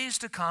in the days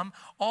to come,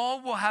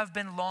 all will have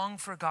been long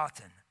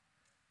forgotten.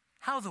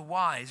 How the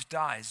wise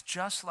dies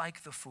just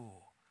like the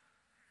fool.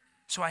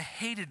 So I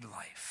hated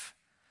life,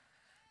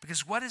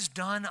 because what is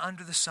done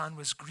under the sun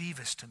was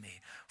grievous to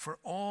me, for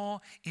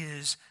all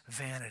is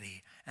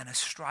vanity and a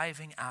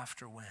striving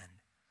after wind.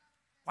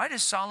 Why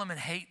does Solomon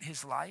hate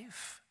his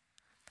life?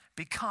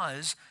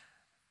 Because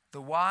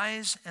the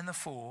wise and the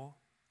fool,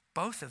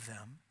 both of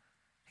them,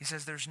 he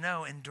says there's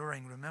no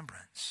enduring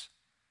remembrance.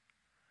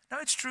 Now,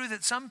 it's true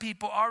that some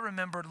people are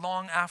remembered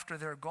long after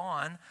they're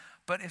gone,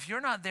 but if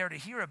you're not there to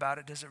hear about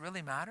it, does it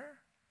really matter?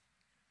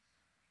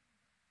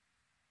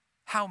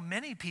 How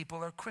many people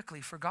are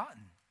quickly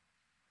forgotten?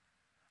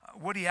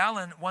 Woody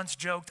Allen once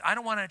joked, I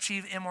don't want to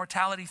achieve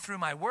immortality through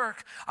my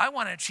work. I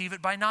want to achieve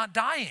it by not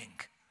dying.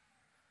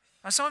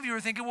 Now, some of you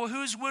are thinking, well,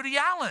 who's Woody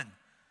Allen?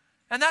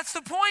 And that's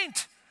the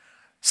point.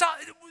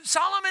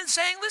 Solomon's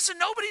saying, listen,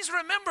 nobody's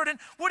remembered, and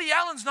Woody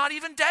Allen's not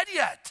even dead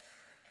yet.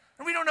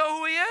 And we don't know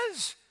who he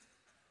is.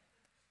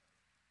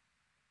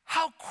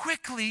 How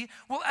quickly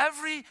will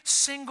every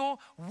single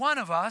one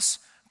of us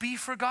be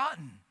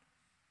forgotten?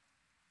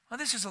 Now,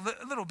 this is a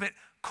little bit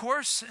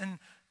coarse and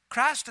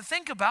crass to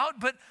think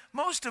about, but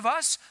most of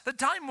us, the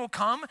time will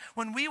come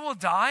when we will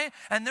die,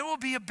 and there will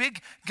be a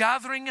big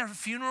gathering, a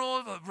funeral,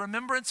 a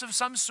remembrance of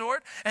some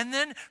sort, and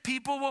then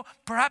people will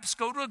perhaps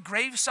go to a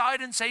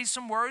graveside and say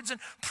some words and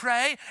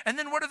pray, and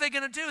then what are they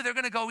going to do? They're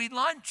going to go eat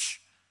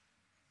lunch.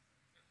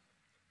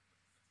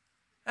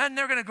 And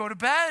they're going to go to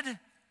bed.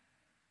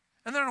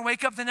 And they're going to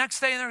wake up the next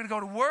day and they're going to go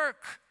to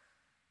work.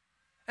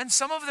 And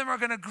some of them are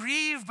going to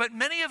grieve, but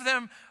many of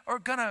them are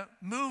going to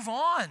move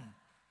on.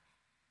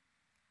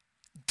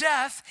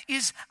 Death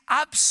is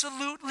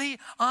absolutely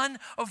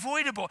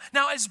unavoidable.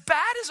 Now, as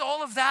bad as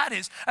all of that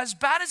is, as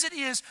bad as it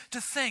is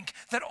to think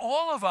that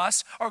all of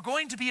us are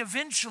going to be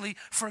eventually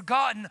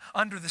forgotten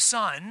under the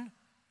sun,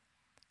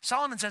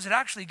 Solomon says it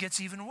actually gets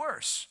even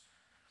worse.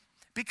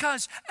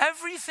 Because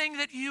everything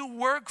that you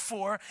work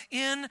for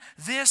in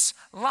this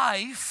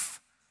life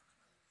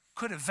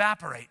could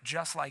evaporate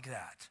just like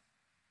that.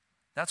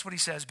 That's what he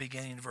says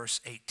beginning in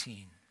verse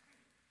 18.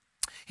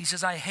 He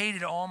says, I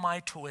hated all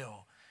my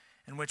toil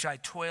in which I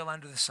toil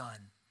under the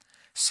sun,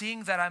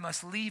 seeing that I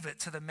must leave it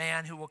to the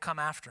man who will come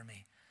after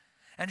me.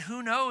 And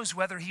who knows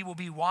whether he will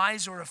be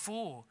wise or a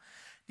fool?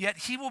 Yet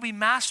he will be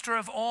master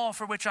of all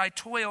for which I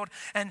toiled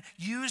and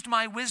used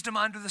my wisdom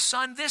under the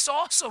sun. This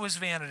also is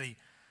vanity.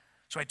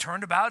 So I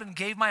turned about and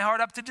gave my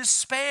heart up to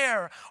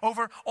despair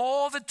over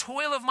all the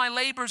toil of my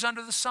labors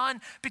under the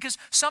sun, because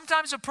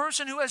sometimes a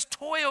person who has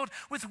toiled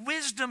with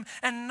wisdom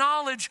and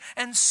knowledge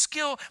and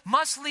skill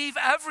must leave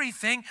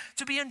everything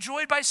to be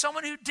enjoyed by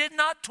someone who did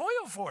not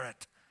toil for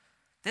it.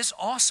 This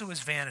also is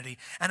vanity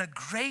and a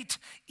great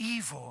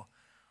evil.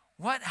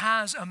 What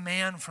has a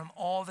man from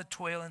all the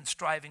toil and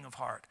striving of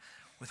heart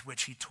with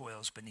which he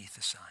toils beneath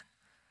the sun?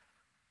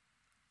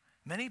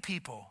 Many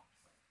people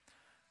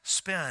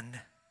spend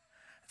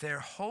their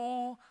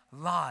whole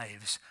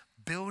lives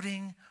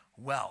building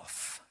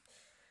wealth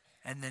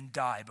and then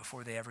die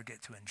before they ever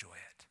get to enjoy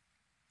it.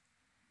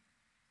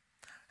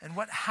 And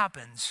what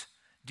happens,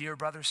 dear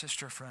brother,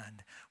 sister,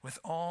 friend, with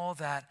all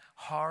that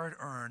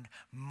hard-earned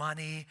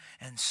money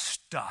and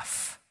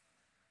stuff?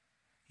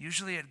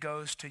 Usually it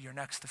goes to your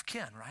next of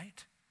kin,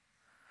 right?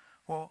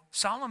 Well,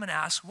 Solomon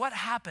asks, what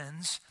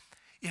happens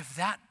if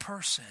that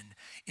person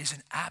is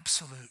an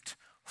absolute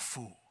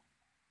fool?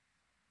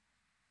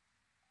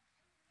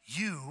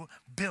 You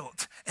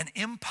built an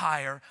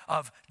empire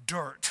of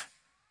dirt,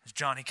 as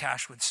Johnny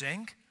Cash would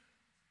sing.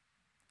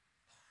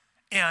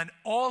 And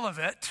all of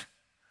it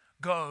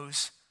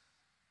goes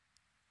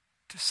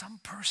to some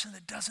person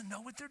that doesn't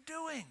know what they're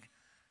doing.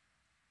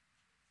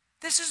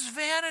 This is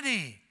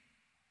vanity.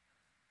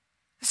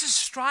 This is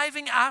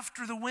striving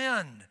after the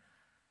wind.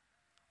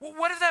 Well,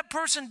 what if that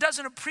person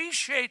doesn't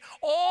appreciate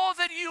all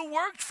that you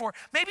worked for?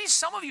 Maybe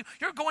some of you,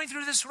 you're going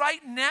through this right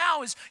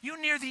now as you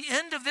near the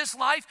end of this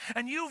life,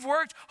 and you've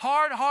worked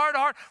hard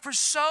for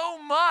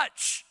so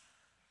much.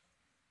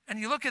 And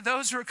you look at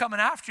those who are coming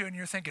after you and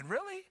you're thinking,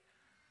 really?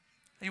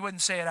 You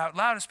wouldn't say it out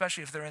loud,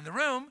 especially if they're in the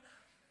room,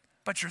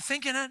 but you're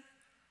thinking it.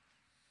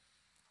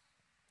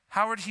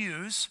 Howard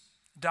Hughes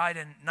died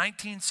in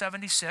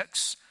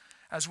 1976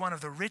 as one of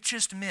the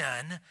richest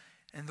men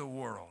in the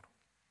world.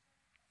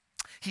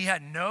 He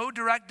had no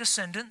direct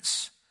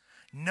descendants,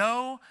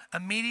 no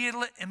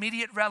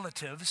immediate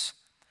relatives,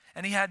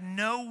 and he had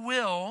no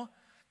will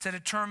to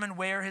determine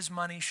where his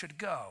money should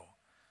go.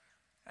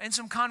 In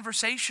some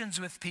conversations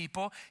with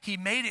people, he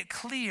made it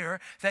clear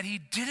that he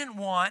didn't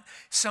want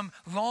some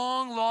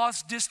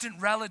long-lost,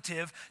 distant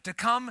relative to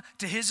come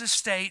to his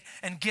estate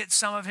and get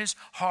some of his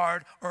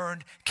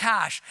hard-earned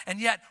cash. And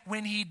yet,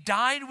 when he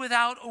died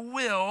without a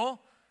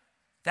will,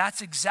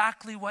 that's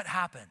exactly what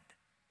happened.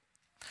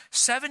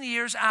 7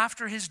 years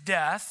after his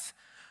death,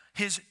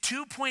 his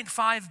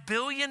 $2.5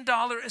 billion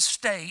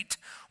estate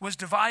was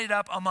divided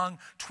up among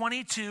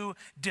 22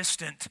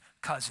 distant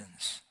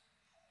cousins.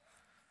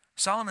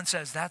 Solomon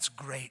says that's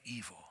great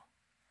evil.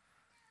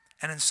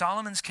 And in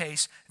Solomon's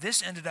case,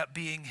 this ended up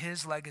being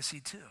his legacy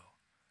too.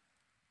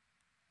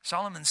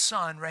 Solomon's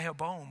son,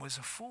 Rehoboam, was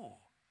a fool.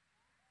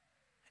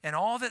 And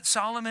all that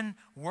Solomon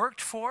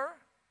worked for,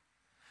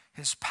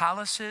 his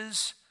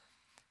palaces,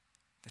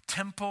 the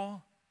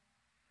temple,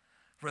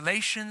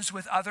 relations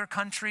with other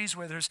countries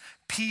where there's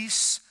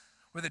peace,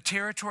 where the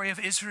territory of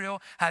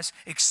Israel has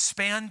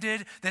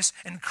expanded, this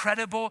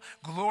incredible,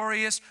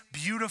 glorious,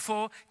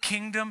 beautiful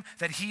kingdom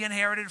that he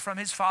inherited from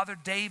his father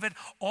David,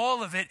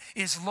 all of it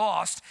is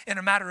lost in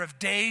a matter of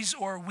days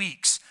or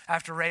weeks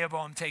after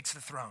Rehoboam takes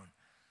the throne,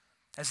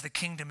 as the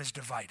kingdom is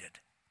divided.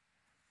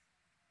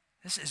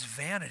 This is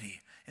vanity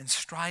and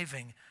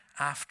striving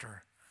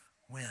after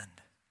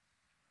wind.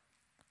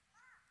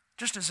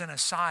 Just as an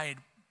aside,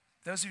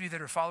 those of you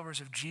that are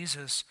followers of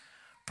Jesus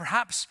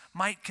perhaps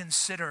might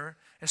consider,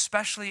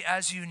 especially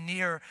as you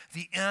near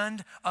the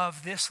end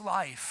of this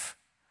life,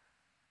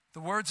 the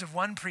words of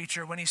one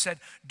preacher when he said,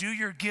 do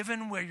your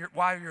giving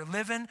while you're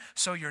living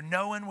so you're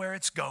knowing where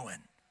it's going.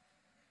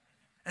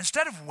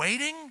 Instead of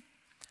waiting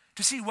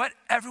to see what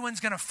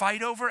everyone's going to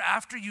fight over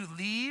after you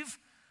leave,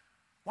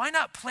 why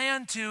not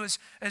plan to,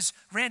 as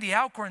Randy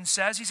Alcorn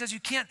says, he says you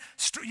can't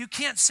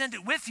send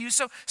it with you,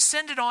 so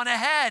send it on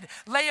ahead.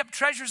 Lay up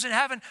treasures in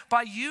heaven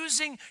by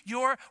using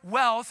your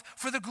wealth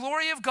for the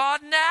glory of God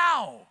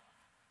now,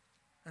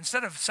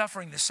 instead of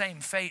suffering the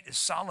same fate as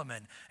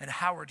Solomon and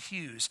Howard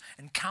Hughes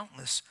and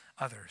countless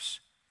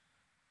others.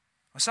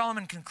 Well,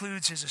 Solomon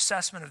concludes his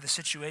assessment of the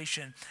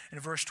situation in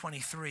verse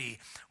 23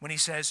 when he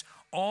says,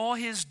 all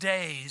his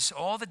days,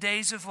 all the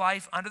days of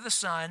life under the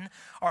sun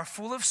are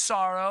full of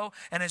sorrow,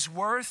 and his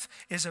worth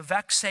is a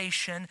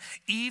vexation.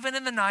 Even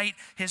in the night,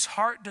 his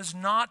heart does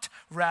not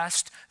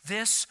rest.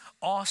 This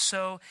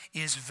also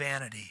is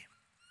vanity.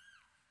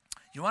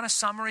 You want a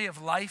summary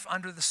of life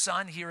under the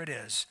sun? Here it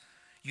is.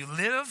 You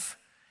live,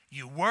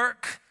 you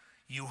work,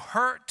 you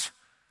hurt,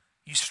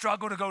 you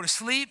struggle to go to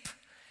sleep,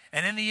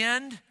 and in the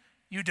end,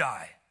 you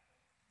die.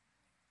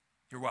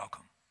 You're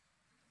welcome.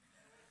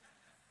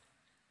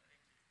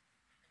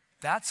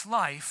 That's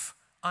life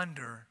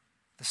under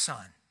the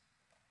sun.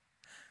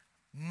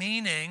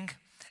 Meaning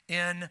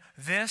in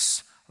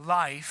this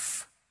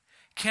life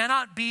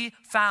cannot be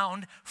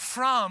found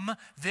from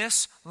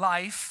this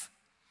life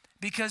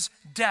because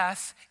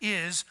death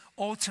is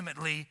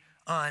ultimately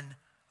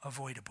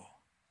unavoidable.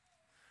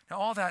 Now,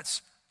 all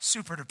that's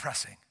super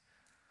depressing.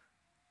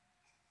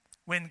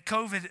 When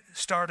COVID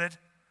started,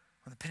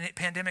 when the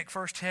pandemic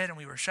first hit and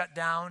we were shut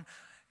down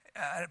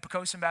at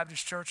Pocosin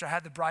Baptist Church, I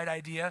had the bright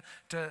idea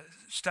to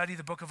study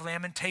the book of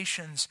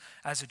Lamentations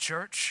as a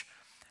church.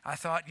 I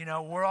thought,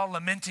 we're all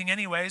lamenting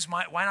anyways.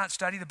 Why not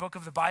study the book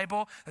of the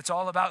Bible that's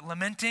all about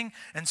lamenting?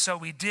 And so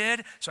we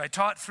did. So I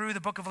taught through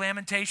the book of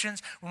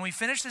Lamentations. When we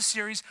finished the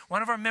series,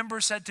 one of our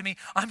members said to me,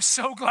 I'm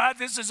so glad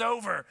this is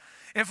over.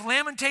 If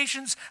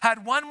Lamentations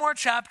had one more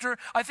chapter,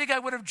 I think I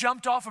would have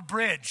jumped off a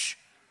bridge.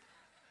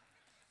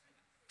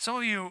 Some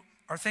of you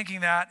are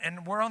thinking that,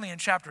 and we're only in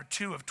chapter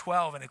 2 of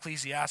 12 in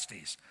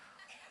Ecclesiastes.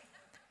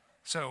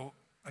 So,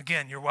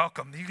 again, you're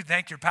welcome. You can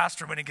thank your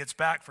pastor when he gets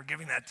back for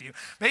giving that to you.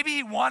 Maybe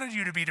he wanted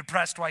you to be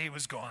depressed while he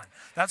was gone.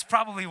 That's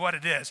probably what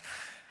it is.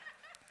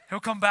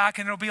 He'll come back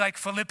and it'll be like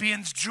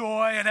Philippians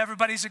joy and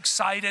everybody's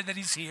excited that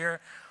he's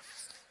here.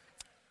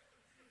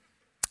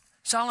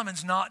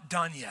 Solomon's not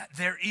done yet.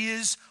 There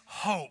is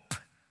hope.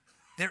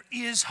 There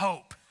is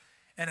hope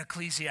in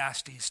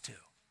Ecclesiastes 2.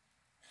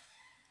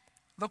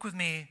 Look with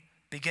me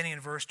beginning in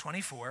verse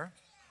 24.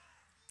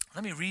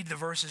 Let me read the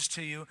verses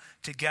to you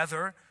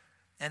together,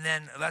 and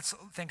then let's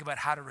think about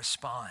how to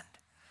respond.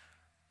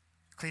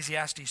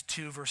 Ecclesiastes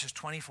 2, verses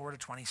 24 to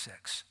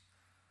 26.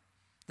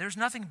 There's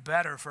nothing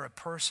better for a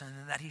person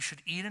than that he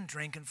should eat and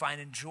drink and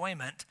find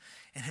enjoyment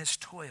in his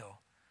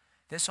toil.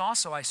 This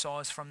also I saw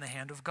is from the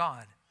hand of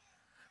God.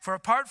 For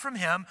apart from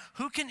him,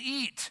 who can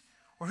eat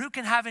or who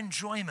can have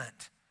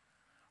enjoyment?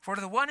 For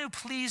to the one who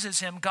pleases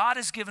him, God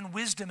has given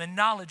wisdom and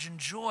knowledge and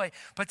joy.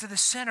 But to the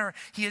sinner,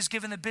 he has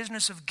given the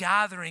business of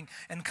gathering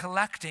and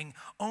collecting,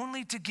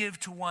 only to give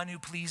to one who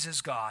pleases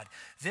God.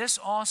 This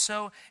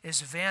also is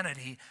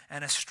vanity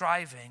and a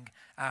striving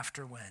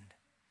after wind.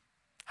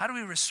 How do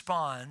we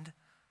respond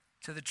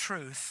to the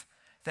truth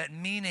that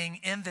meaning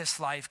in this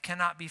life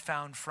cannot be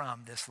found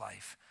from this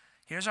life?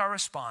 Here's our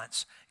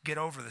response: get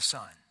over the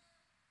sun.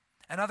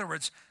 In other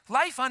words,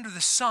 life under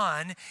the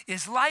sun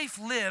is life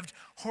lived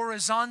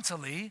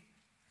horizontally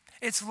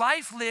It's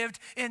life lived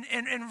in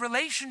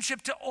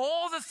relationship to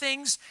all the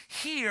things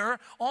here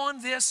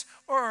on this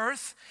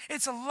earth.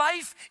 It's a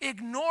life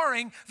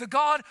ignoring the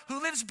God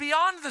who lives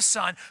beyond the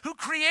sun, who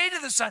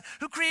created the sun,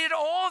 who created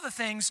all the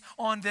things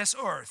on this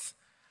earth.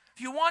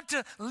 If you want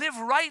to live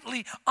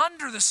rightly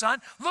under the sun,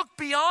 look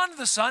beyond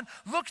the sun,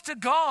 look to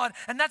God.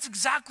 And that's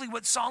exactly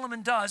what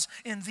Solomon does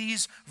in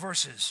these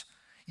verses.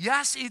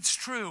 Yes, it's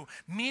true.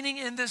 Meaning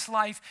in this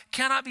life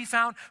cannot be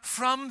found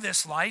from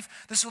this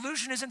life. The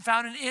solution isn't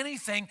found in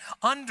anything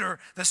under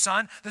the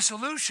sun. The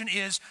solution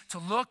is to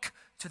look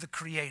to the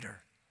Creator.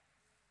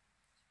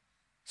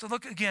 So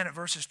look again at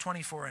verses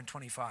 24 and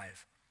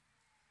 25.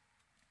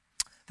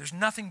 There's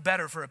nothing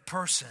better for a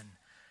person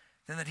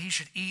than that he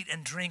should eat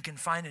and drink and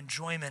find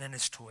enjoyment in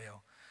his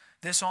toil.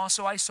 This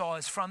also I saw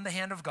is from the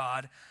hand of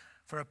God,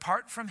 for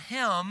apart from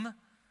him,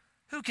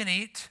 who can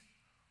eat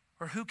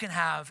or who can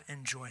have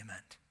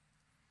enjoyment?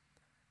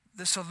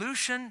 The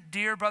solution,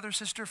 dear brother,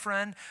 sister,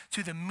 friend,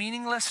 to the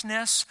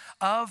meaninglessness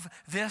of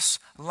this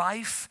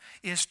life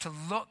is to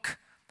look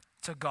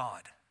to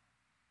God,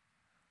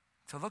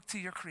 to look to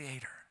your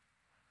Creator.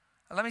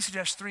 Let me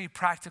suggest 3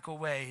 practical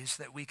ways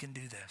that we can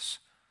do this.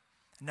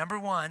 Number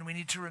 1, we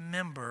need to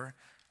remember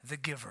the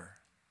giver.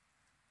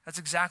 That's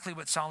exactly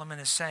what Solomon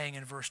is saying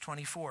in verse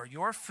 24.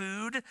 Your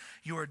food,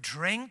 your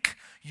drink,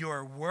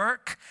 your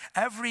work,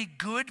 every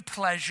good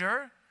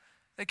pleasure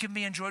that can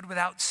be enjoyed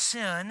without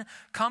sin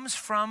comes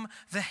from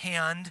the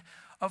hand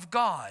of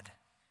God.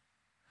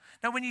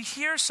 Now, when you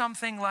hear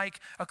something like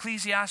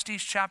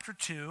Ecclesiastes chapter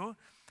 2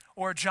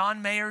 or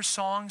John Mayer's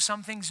song,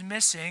 Something's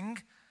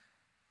Missing,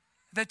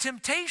 the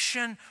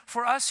temptation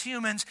for us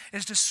humans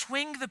is to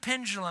swing the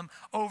pendulum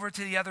over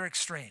to the other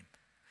extreme.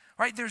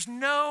 Right? There's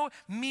no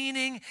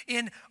meaning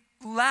in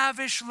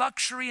lavish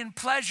luxury and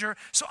pleasure,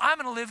 so I'm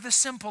going to live the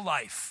simple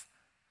life.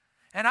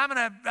 And I'm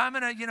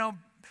going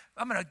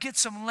to get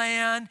some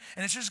land,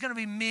 and it's just going to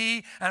be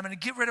me, and I'm going to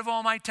get rid of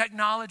all my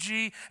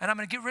technology, and I'm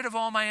going to get rid of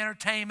all my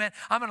entertainment.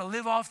 I'm going to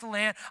live off the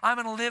land. I'm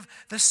going to live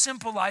the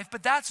simple life,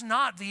 but that's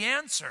not the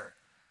answer.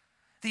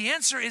 The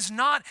answer is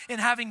not in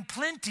having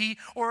plenty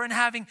or in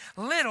having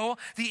little.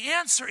 The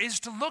answer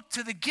is to look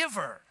to the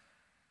giver.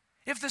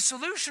 If the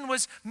solution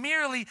was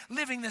merely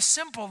living the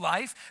simple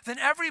life, then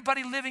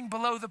everybody living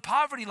below the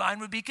poverty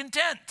line would be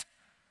content.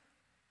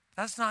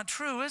 That's not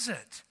true, is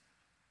it?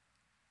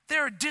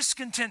 There are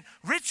discontent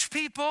rich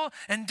people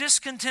and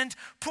discontent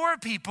poor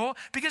people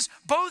because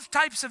both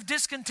types of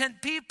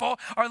discontent people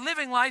are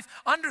living life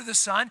under the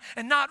sun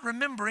and not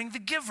remembering the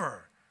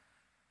giver.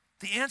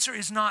 The answer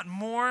is not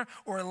more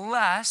or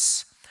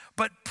less,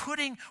 but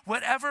putting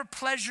whatever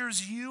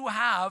pleasures you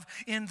have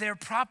in their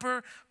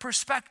proper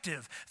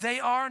perspective. They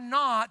are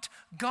not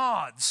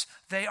gods.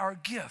 They are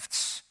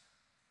gifts.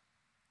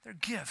 They're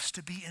gifts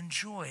to be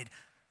enjoyed.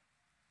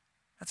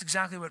 That's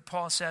exactly what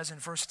Paul says in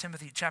 1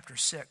 Timothy chapter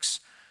 6,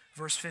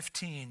 verse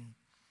 15,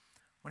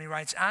 when he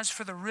writes, "As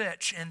for the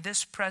rich in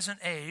this present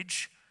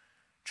age,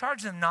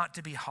 charge them not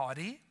to be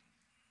haughty,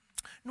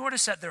 nor to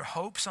set their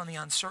hopes on the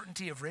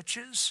uncertainty of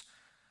riches,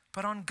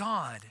 but on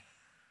God,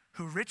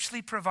 who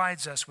richly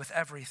provides us with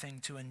everything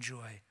to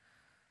enjoy."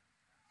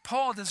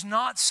 Paul does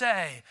not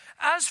say,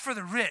 as for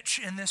the rich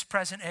in this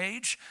present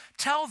age,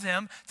 tell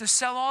them to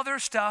sell all their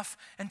stuff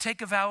and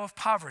take a vow of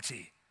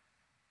poverty.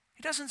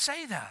 He doesn't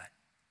say that.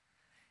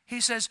 He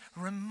says,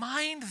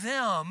 remind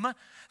them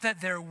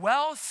that their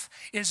wealth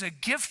is a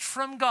gift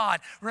from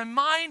God.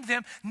 Remind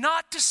them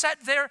not to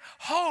set their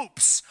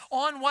hopes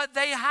on what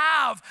they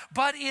have,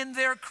 but in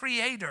their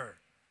Creator.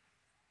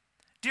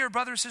 Dear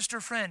brother,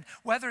 sister, friend,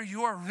 whether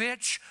you're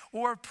rich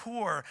or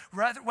poor,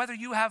 whether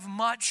you have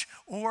much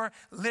or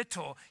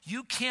little,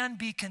 you can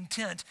be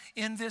content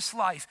in this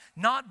life,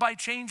 not by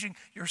changing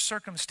your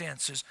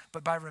circumstances,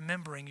 but by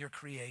remembering your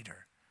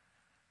Creator.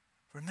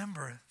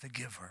 Remember the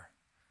giver.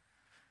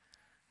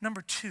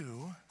 Number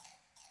 2,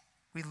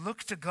 we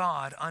look to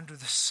God under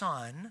the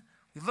sun.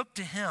 We look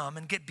to Him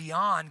and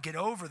get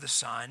over the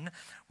sun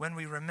when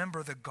we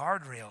remember the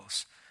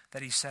guardrails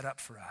that He set up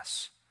for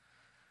us.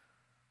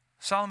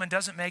 Solomon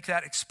doesn't make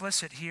that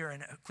explicit here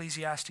in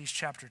Ecclesiastes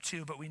chapter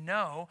 2, but we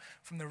know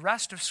from the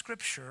rest of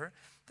Scripture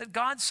that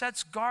God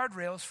sets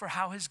guardrails for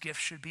how His gifts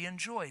should be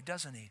enjoyed,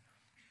 doesn't He?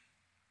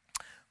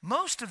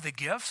 Most of the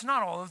gifts,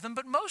 not all of them,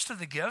 but most of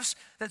the gifts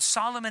that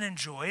Solomon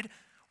enjoyed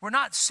were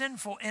not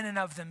sinful in and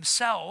of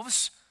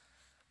themselves.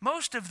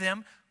 Most of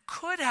them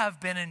could have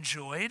been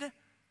enjoyed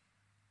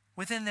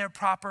within their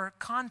proper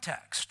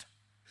context.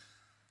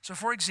 So,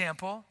 for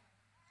example,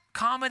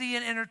 comedy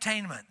and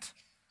entertainment.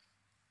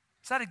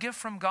 Is that a gift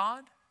from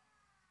God?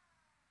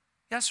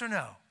 Yes or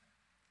no?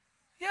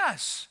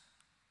 Yes.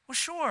 Well,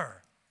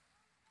 sure.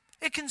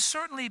 It can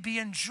certainly be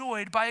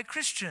enjoyed by a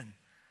Christian.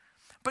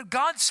 But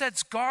God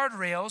sets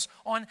guardrails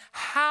on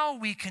how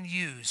we can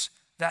use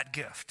that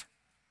gift.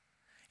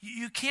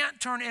 You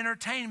can't turn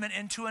entertainment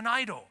into an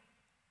idol.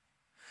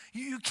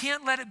 You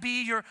can't let it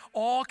be your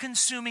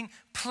all-consuming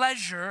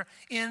pleasure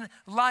in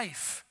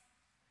life.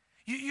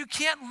 You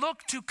can't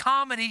look to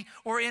comedy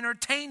or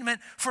entertainment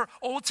for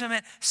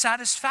ultimate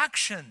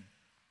satisfaction.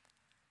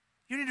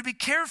 You need to be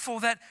careful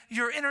that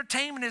your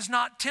entertainment is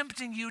not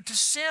tempting you to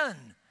sin.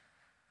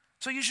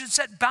 So you should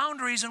set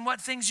boundaries on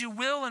what things you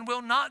will and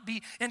will not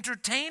be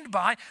entertained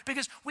by,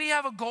 because we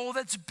have a goal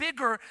that's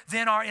bigger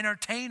than our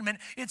entertainment.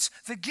 It's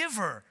the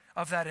giver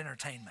of that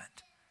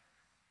entertainment.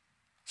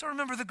 So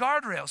remember the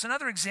guardrails.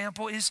 Another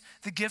example is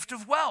the gift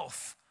of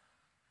wealth.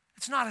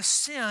 It's not a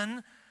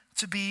sin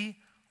to be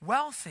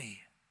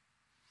wealthy.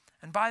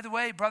 And by the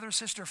way, brother,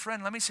 sister,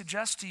 friend, let me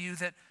suggest to you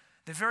that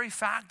the very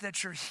fact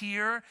that you're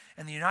here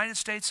in the United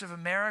States of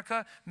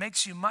America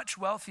makes you much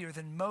wealthier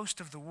than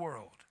most of the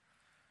world.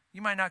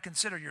 You might not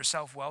consider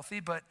yourself wealthy,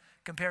 but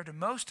compared to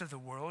most of the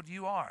world,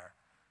 you are.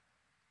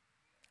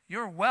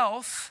 Your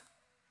wealth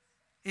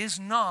is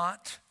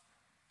not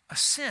a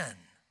sin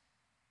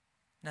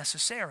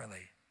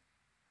necessarily.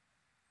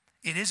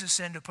 It is a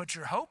sin to put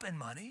your hope in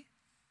money.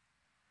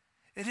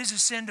 It is a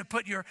sin to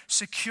put your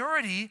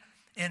security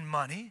in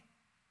money.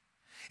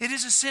 It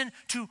is a sin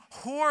to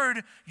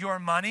hoard your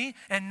money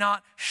and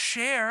not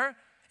share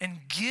and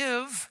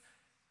give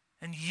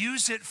and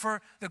use it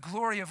for the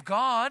glory of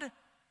God.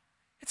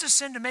 It's a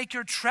sin to make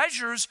your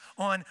treasures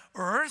on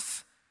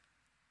earth,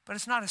 but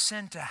it's not a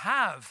sin to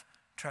have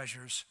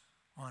treasures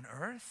on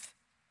earth.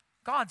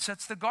 God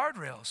sets the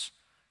guardrails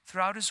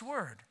throughout his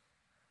word.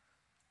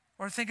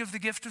 Or think of the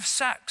gift of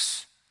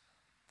sex.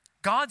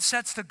 God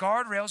sets the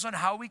guardrails on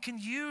how we can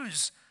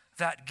use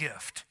that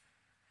gift.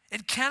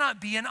 It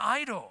cannot be an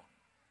idol.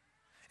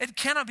 It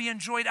cannot be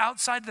enjoyed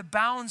outside the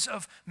bounds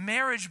of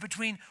marriage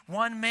between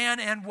one man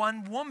and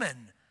one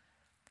woman.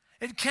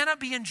 It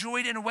cannot be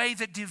enjoyed in a way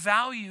that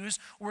devalues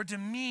or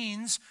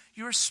demeans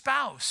your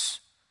spouse.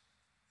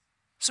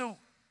 So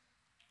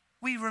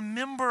we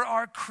remember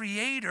our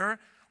Creator.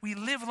 We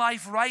live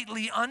life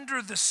rightly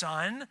under the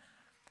sun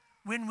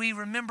when we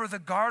remember the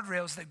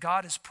guardrails that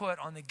God has put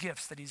on the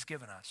gifts that he's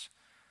given us.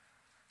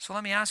 So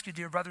let me ask you,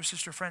 dear brother,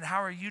 sister, friend,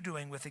 how are you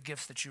doing with the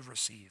gifts that you've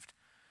received?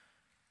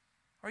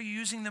 Are you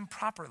using them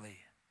properly?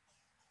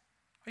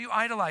 Are you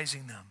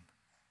idolizing them?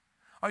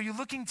 Are you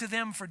looking to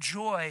them for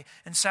joy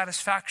and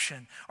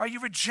satisfaction? Are you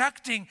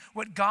rejecting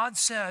what God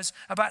says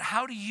about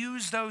how to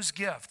use those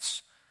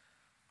gifts?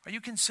 Are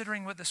you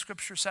considering what the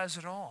scripture says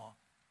at all?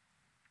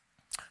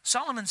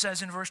 Solomon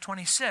says in verse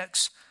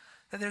 26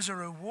 that there's a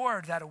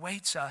reward that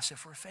awaits us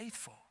if we're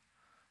faithful.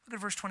 Look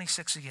at verse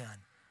 26 again.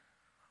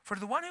 For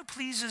the one who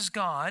pleases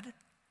God,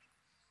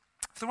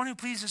 for the one who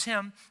pleases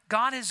him,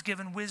 God has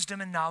given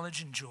wisdom and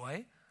knowledge and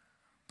joy.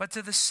 But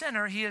to the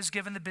sinner, he has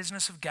given the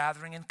business of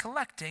gathering and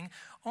collecting,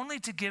 only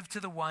to give to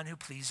the one who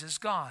pleases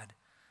God.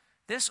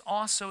 This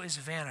also is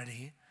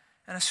vanity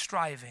and a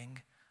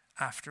striving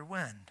after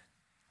wind.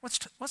 What's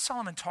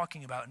Solomon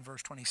talking about in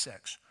verse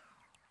 26?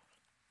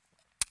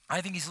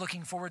 I think he's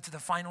looking forward to the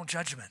final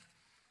judgment,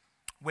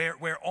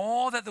 where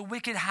all that the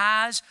wicked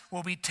has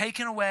will be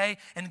taken away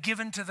and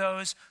given to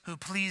those who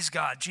please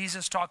God.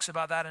 Jesus talks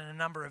about that in a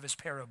number of his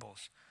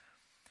parables.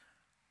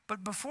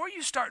 But before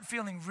you start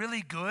feeling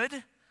really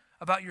good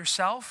about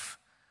yourself,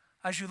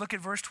 as you look at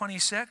verse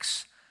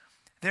 26,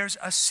 there's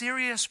a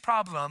serious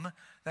problem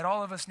that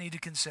all of us need to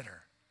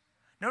consider.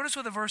 Notice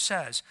what the verse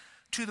says.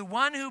 To the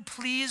one who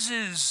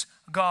pleases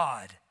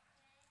God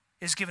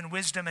is given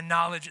wisdom and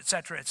knowledge,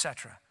 etc.,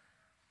 etc.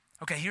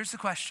 Okay, here's the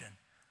question.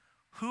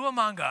 Who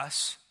among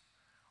us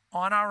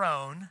on our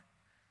own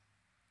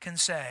can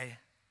say,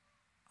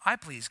 I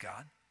please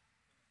God?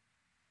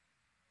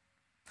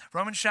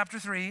 Romans chapter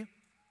 3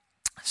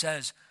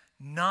 says,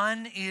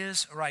 none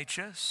is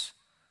righteous,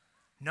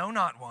 no,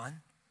 not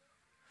one.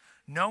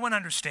 No one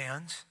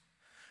understands.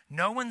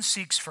 No one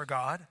seeks for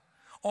God.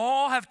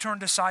 All have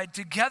turned aside.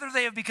 Together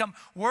they have become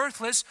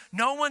worthless.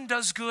 No one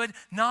does good,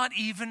 not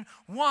even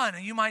one.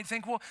 And you might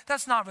think, well,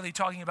 that's not really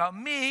talking about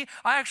me.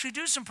 I actually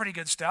do some pretty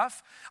good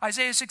stuff.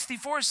 Isaiah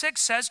 64:6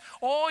 says,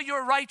 all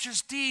your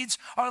righteous deeds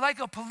are like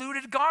a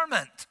polluted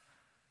garment.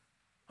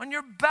 On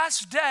your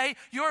best day,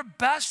 your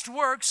best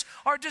works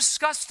are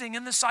disgusting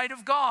in the sight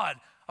of God,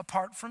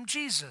 apart from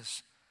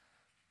Jesus.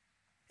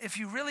 If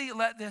you really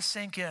let this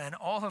sink in,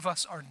 all of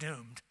us are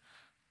doomed.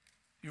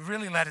 You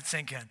really let it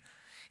sink in.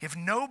 If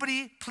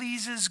nobody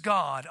pleases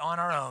God on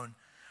our own,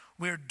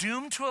 we're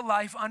doomed to a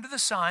life under the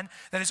sun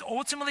that is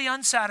ultimately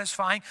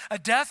unsatisfying, a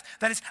death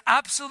that is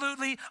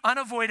absolutely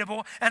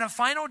unavoidable, and a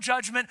final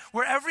judgment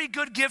where every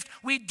good gift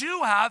we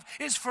do have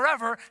is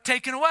forever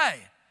taken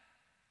away.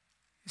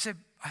 You say,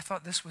 I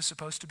thought this was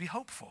supposed to be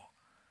hopeful.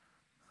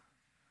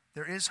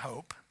 There is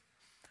hope,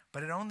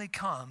 but it only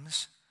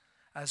comes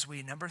as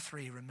we, number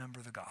 3,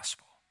 remember the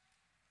gospel.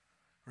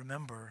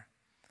 Remember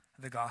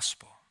the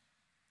gospel.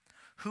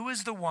 Who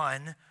is the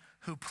one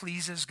who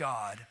pleases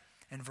God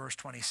in verse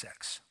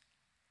 26?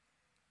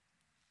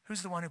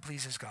 Who's the one who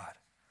pleases God?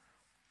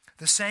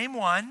 The same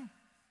one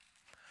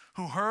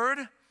who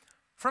heard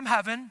from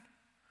heaven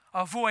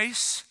a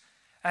voice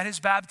at his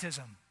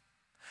baptism.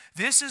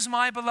 This is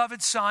my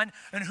beloved Son,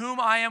 in whom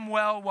I am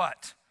well,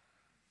 what?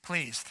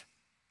 Pleased.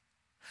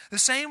 The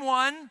same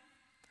one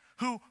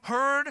who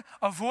heard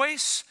a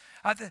voice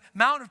at the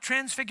Mount of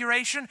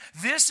Transfiguration.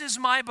 This is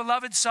my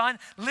beloved Son.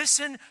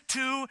 Listen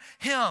to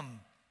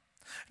him.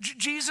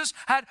 Jesus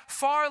had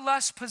far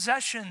less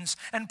possessions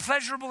and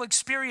pleasurable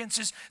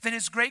experiences than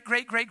his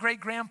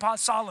great-great-great-great-grandpa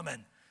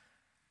Solomon.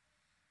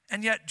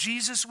 And yet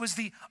Jesus was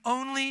the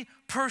only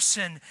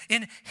person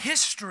in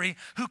history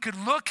who could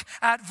look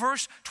at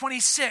verse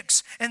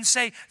 26 and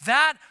say,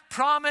 that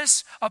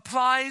promise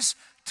applies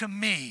to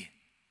me.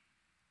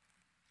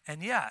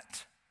 And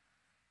yet,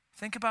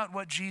 think about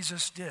what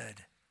Jesus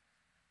did.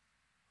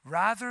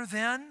 Rather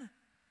than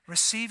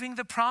receiving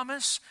the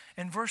promise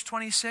in verse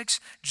 26,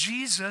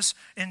 Jesus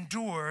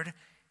endured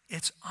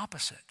its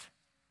opposite.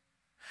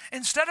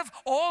 Instead of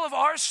all of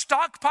our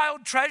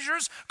stockpiled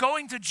treasures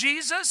going to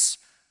Jesus,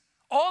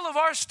 all of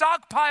our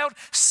stockpiled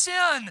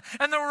sin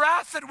and the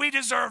wrath that we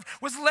deserved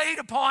was laid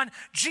upon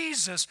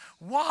Jesus.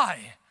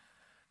 Why?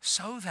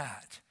 So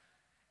that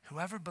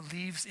whoever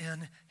believes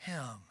in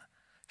him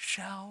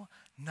shall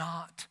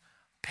not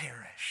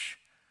perish,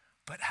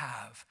 but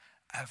have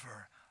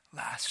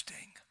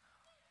everlasting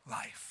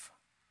life.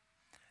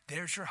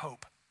 There's your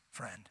hope,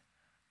 friend.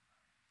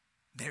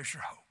 There's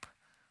your hope.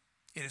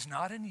 It is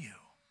not in you.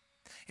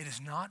 It is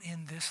not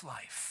in this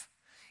life.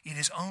 It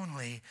is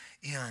only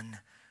in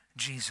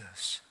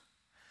Jesus.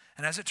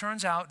 And as it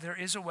turns out, there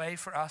is a way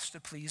for us to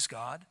please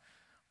God,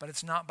 but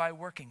it's not by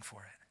working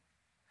for it.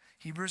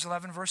 Hebrews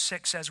 11 verse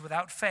 6 says,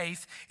 without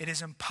faith, it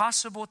is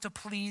impossible to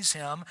please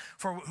him,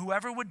 for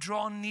whoever would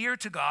draw near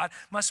to God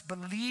must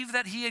believe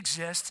that he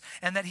exists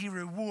and that he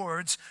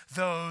rewards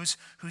those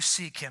who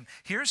seek him.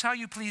 Here's how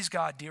you please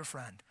God, dear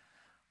friend,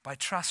 by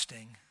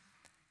trusting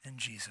in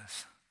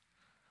Jesus,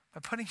 by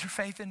putting your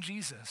faith in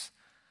Jesus.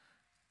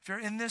 If you're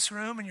in this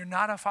room and you're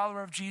not a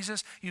follower of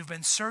Jesus, you've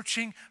been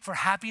searching for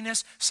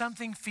happiness,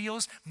 something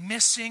feels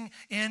missing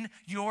in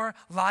your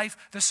life.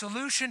 The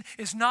solution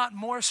is not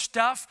more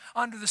stuff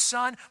under the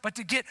sun, but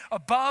to get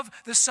above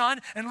the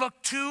sun and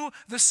look to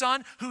the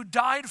Son who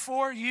died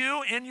for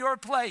you in your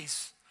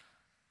place.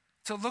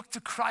 To look to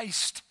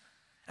Christ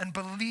and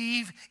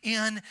believe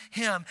in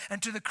him.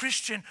 And to the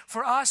Christian,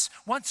 for us,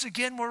 once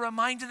again, we're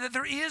reminded that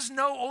there is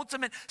no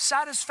ultimate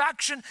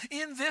satisfaction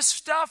in this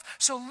stuff.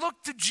 So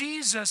look to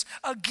Jesus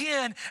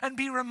again and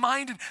be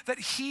reminded that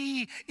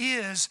he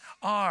is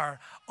our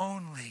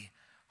only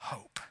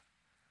hope.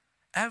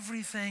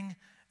 Everything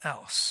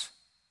else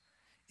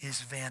is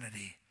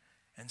vanity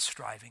and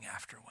striving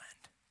after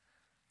wind.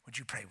 Would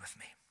you pray with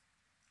me?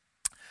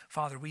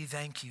 Father, we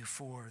thank you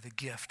for the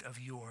gift of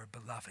your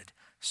beloved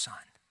Son.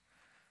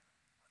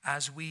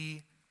 As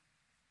we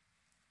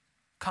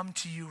come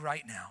to you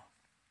right now,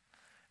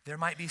 there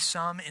might be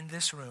some in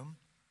this room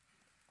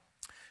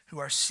who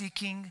are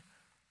seeking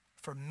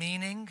for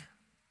meaning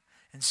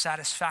and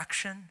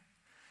satisfaction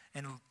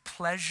and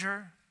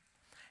pleasure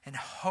and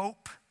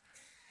hope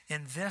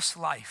in this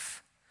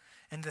life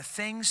and the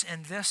things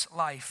in this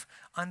life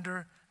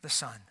under the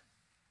sun.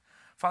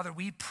 Father,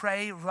 we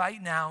pray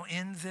right now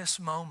in this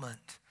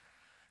moment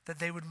that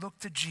they would look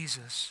to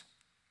Jesus,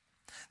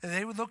 that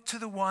they would look to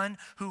the one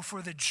who,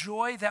 for the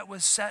joy that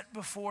was set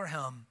before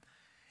him,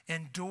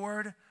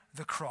 endured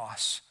the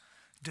cross,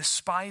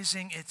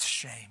 despising its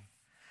shame.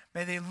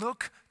 May they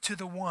look to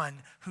the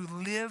one who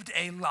lived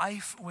a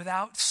life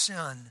without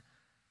sin,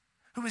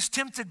 who was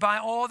tempted by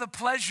all the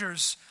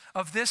pleasures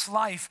of this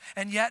life,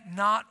 and yet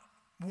not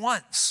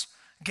once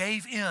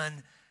gave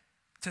in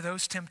to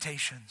those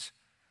temptations.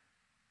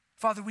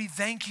 Father, we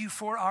thank you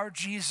for our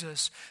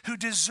Jesus, who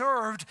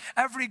deserved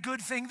every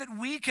good thing that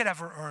we could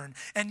ever earn,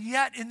 and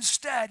yet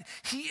instead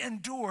he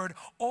endured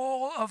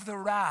all of the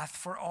wrath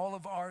for all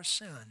of our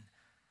sin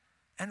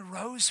and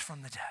rose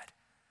from the dead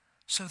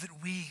so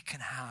that we can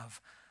have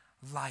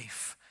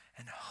life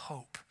and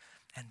hope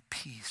and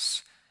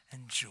peace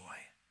and joy.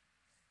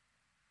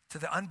 To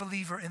the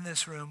unbeliever in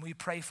this room, we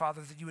pray,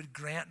 Father, that you would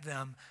grant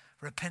them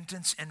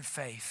repentance and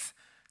faith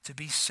to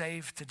be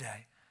saved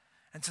today.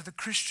 And to the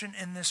Christian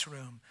in this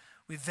room,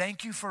 we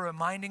thank you for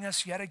reminding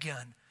us yet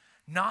again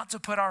not to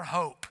put our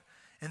hope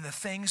in the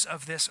things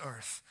of this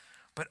earth,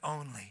 but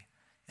only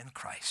in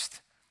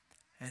Christ.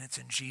 And it's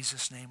in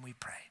Jesus' name we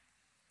pray.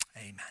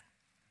 Amen.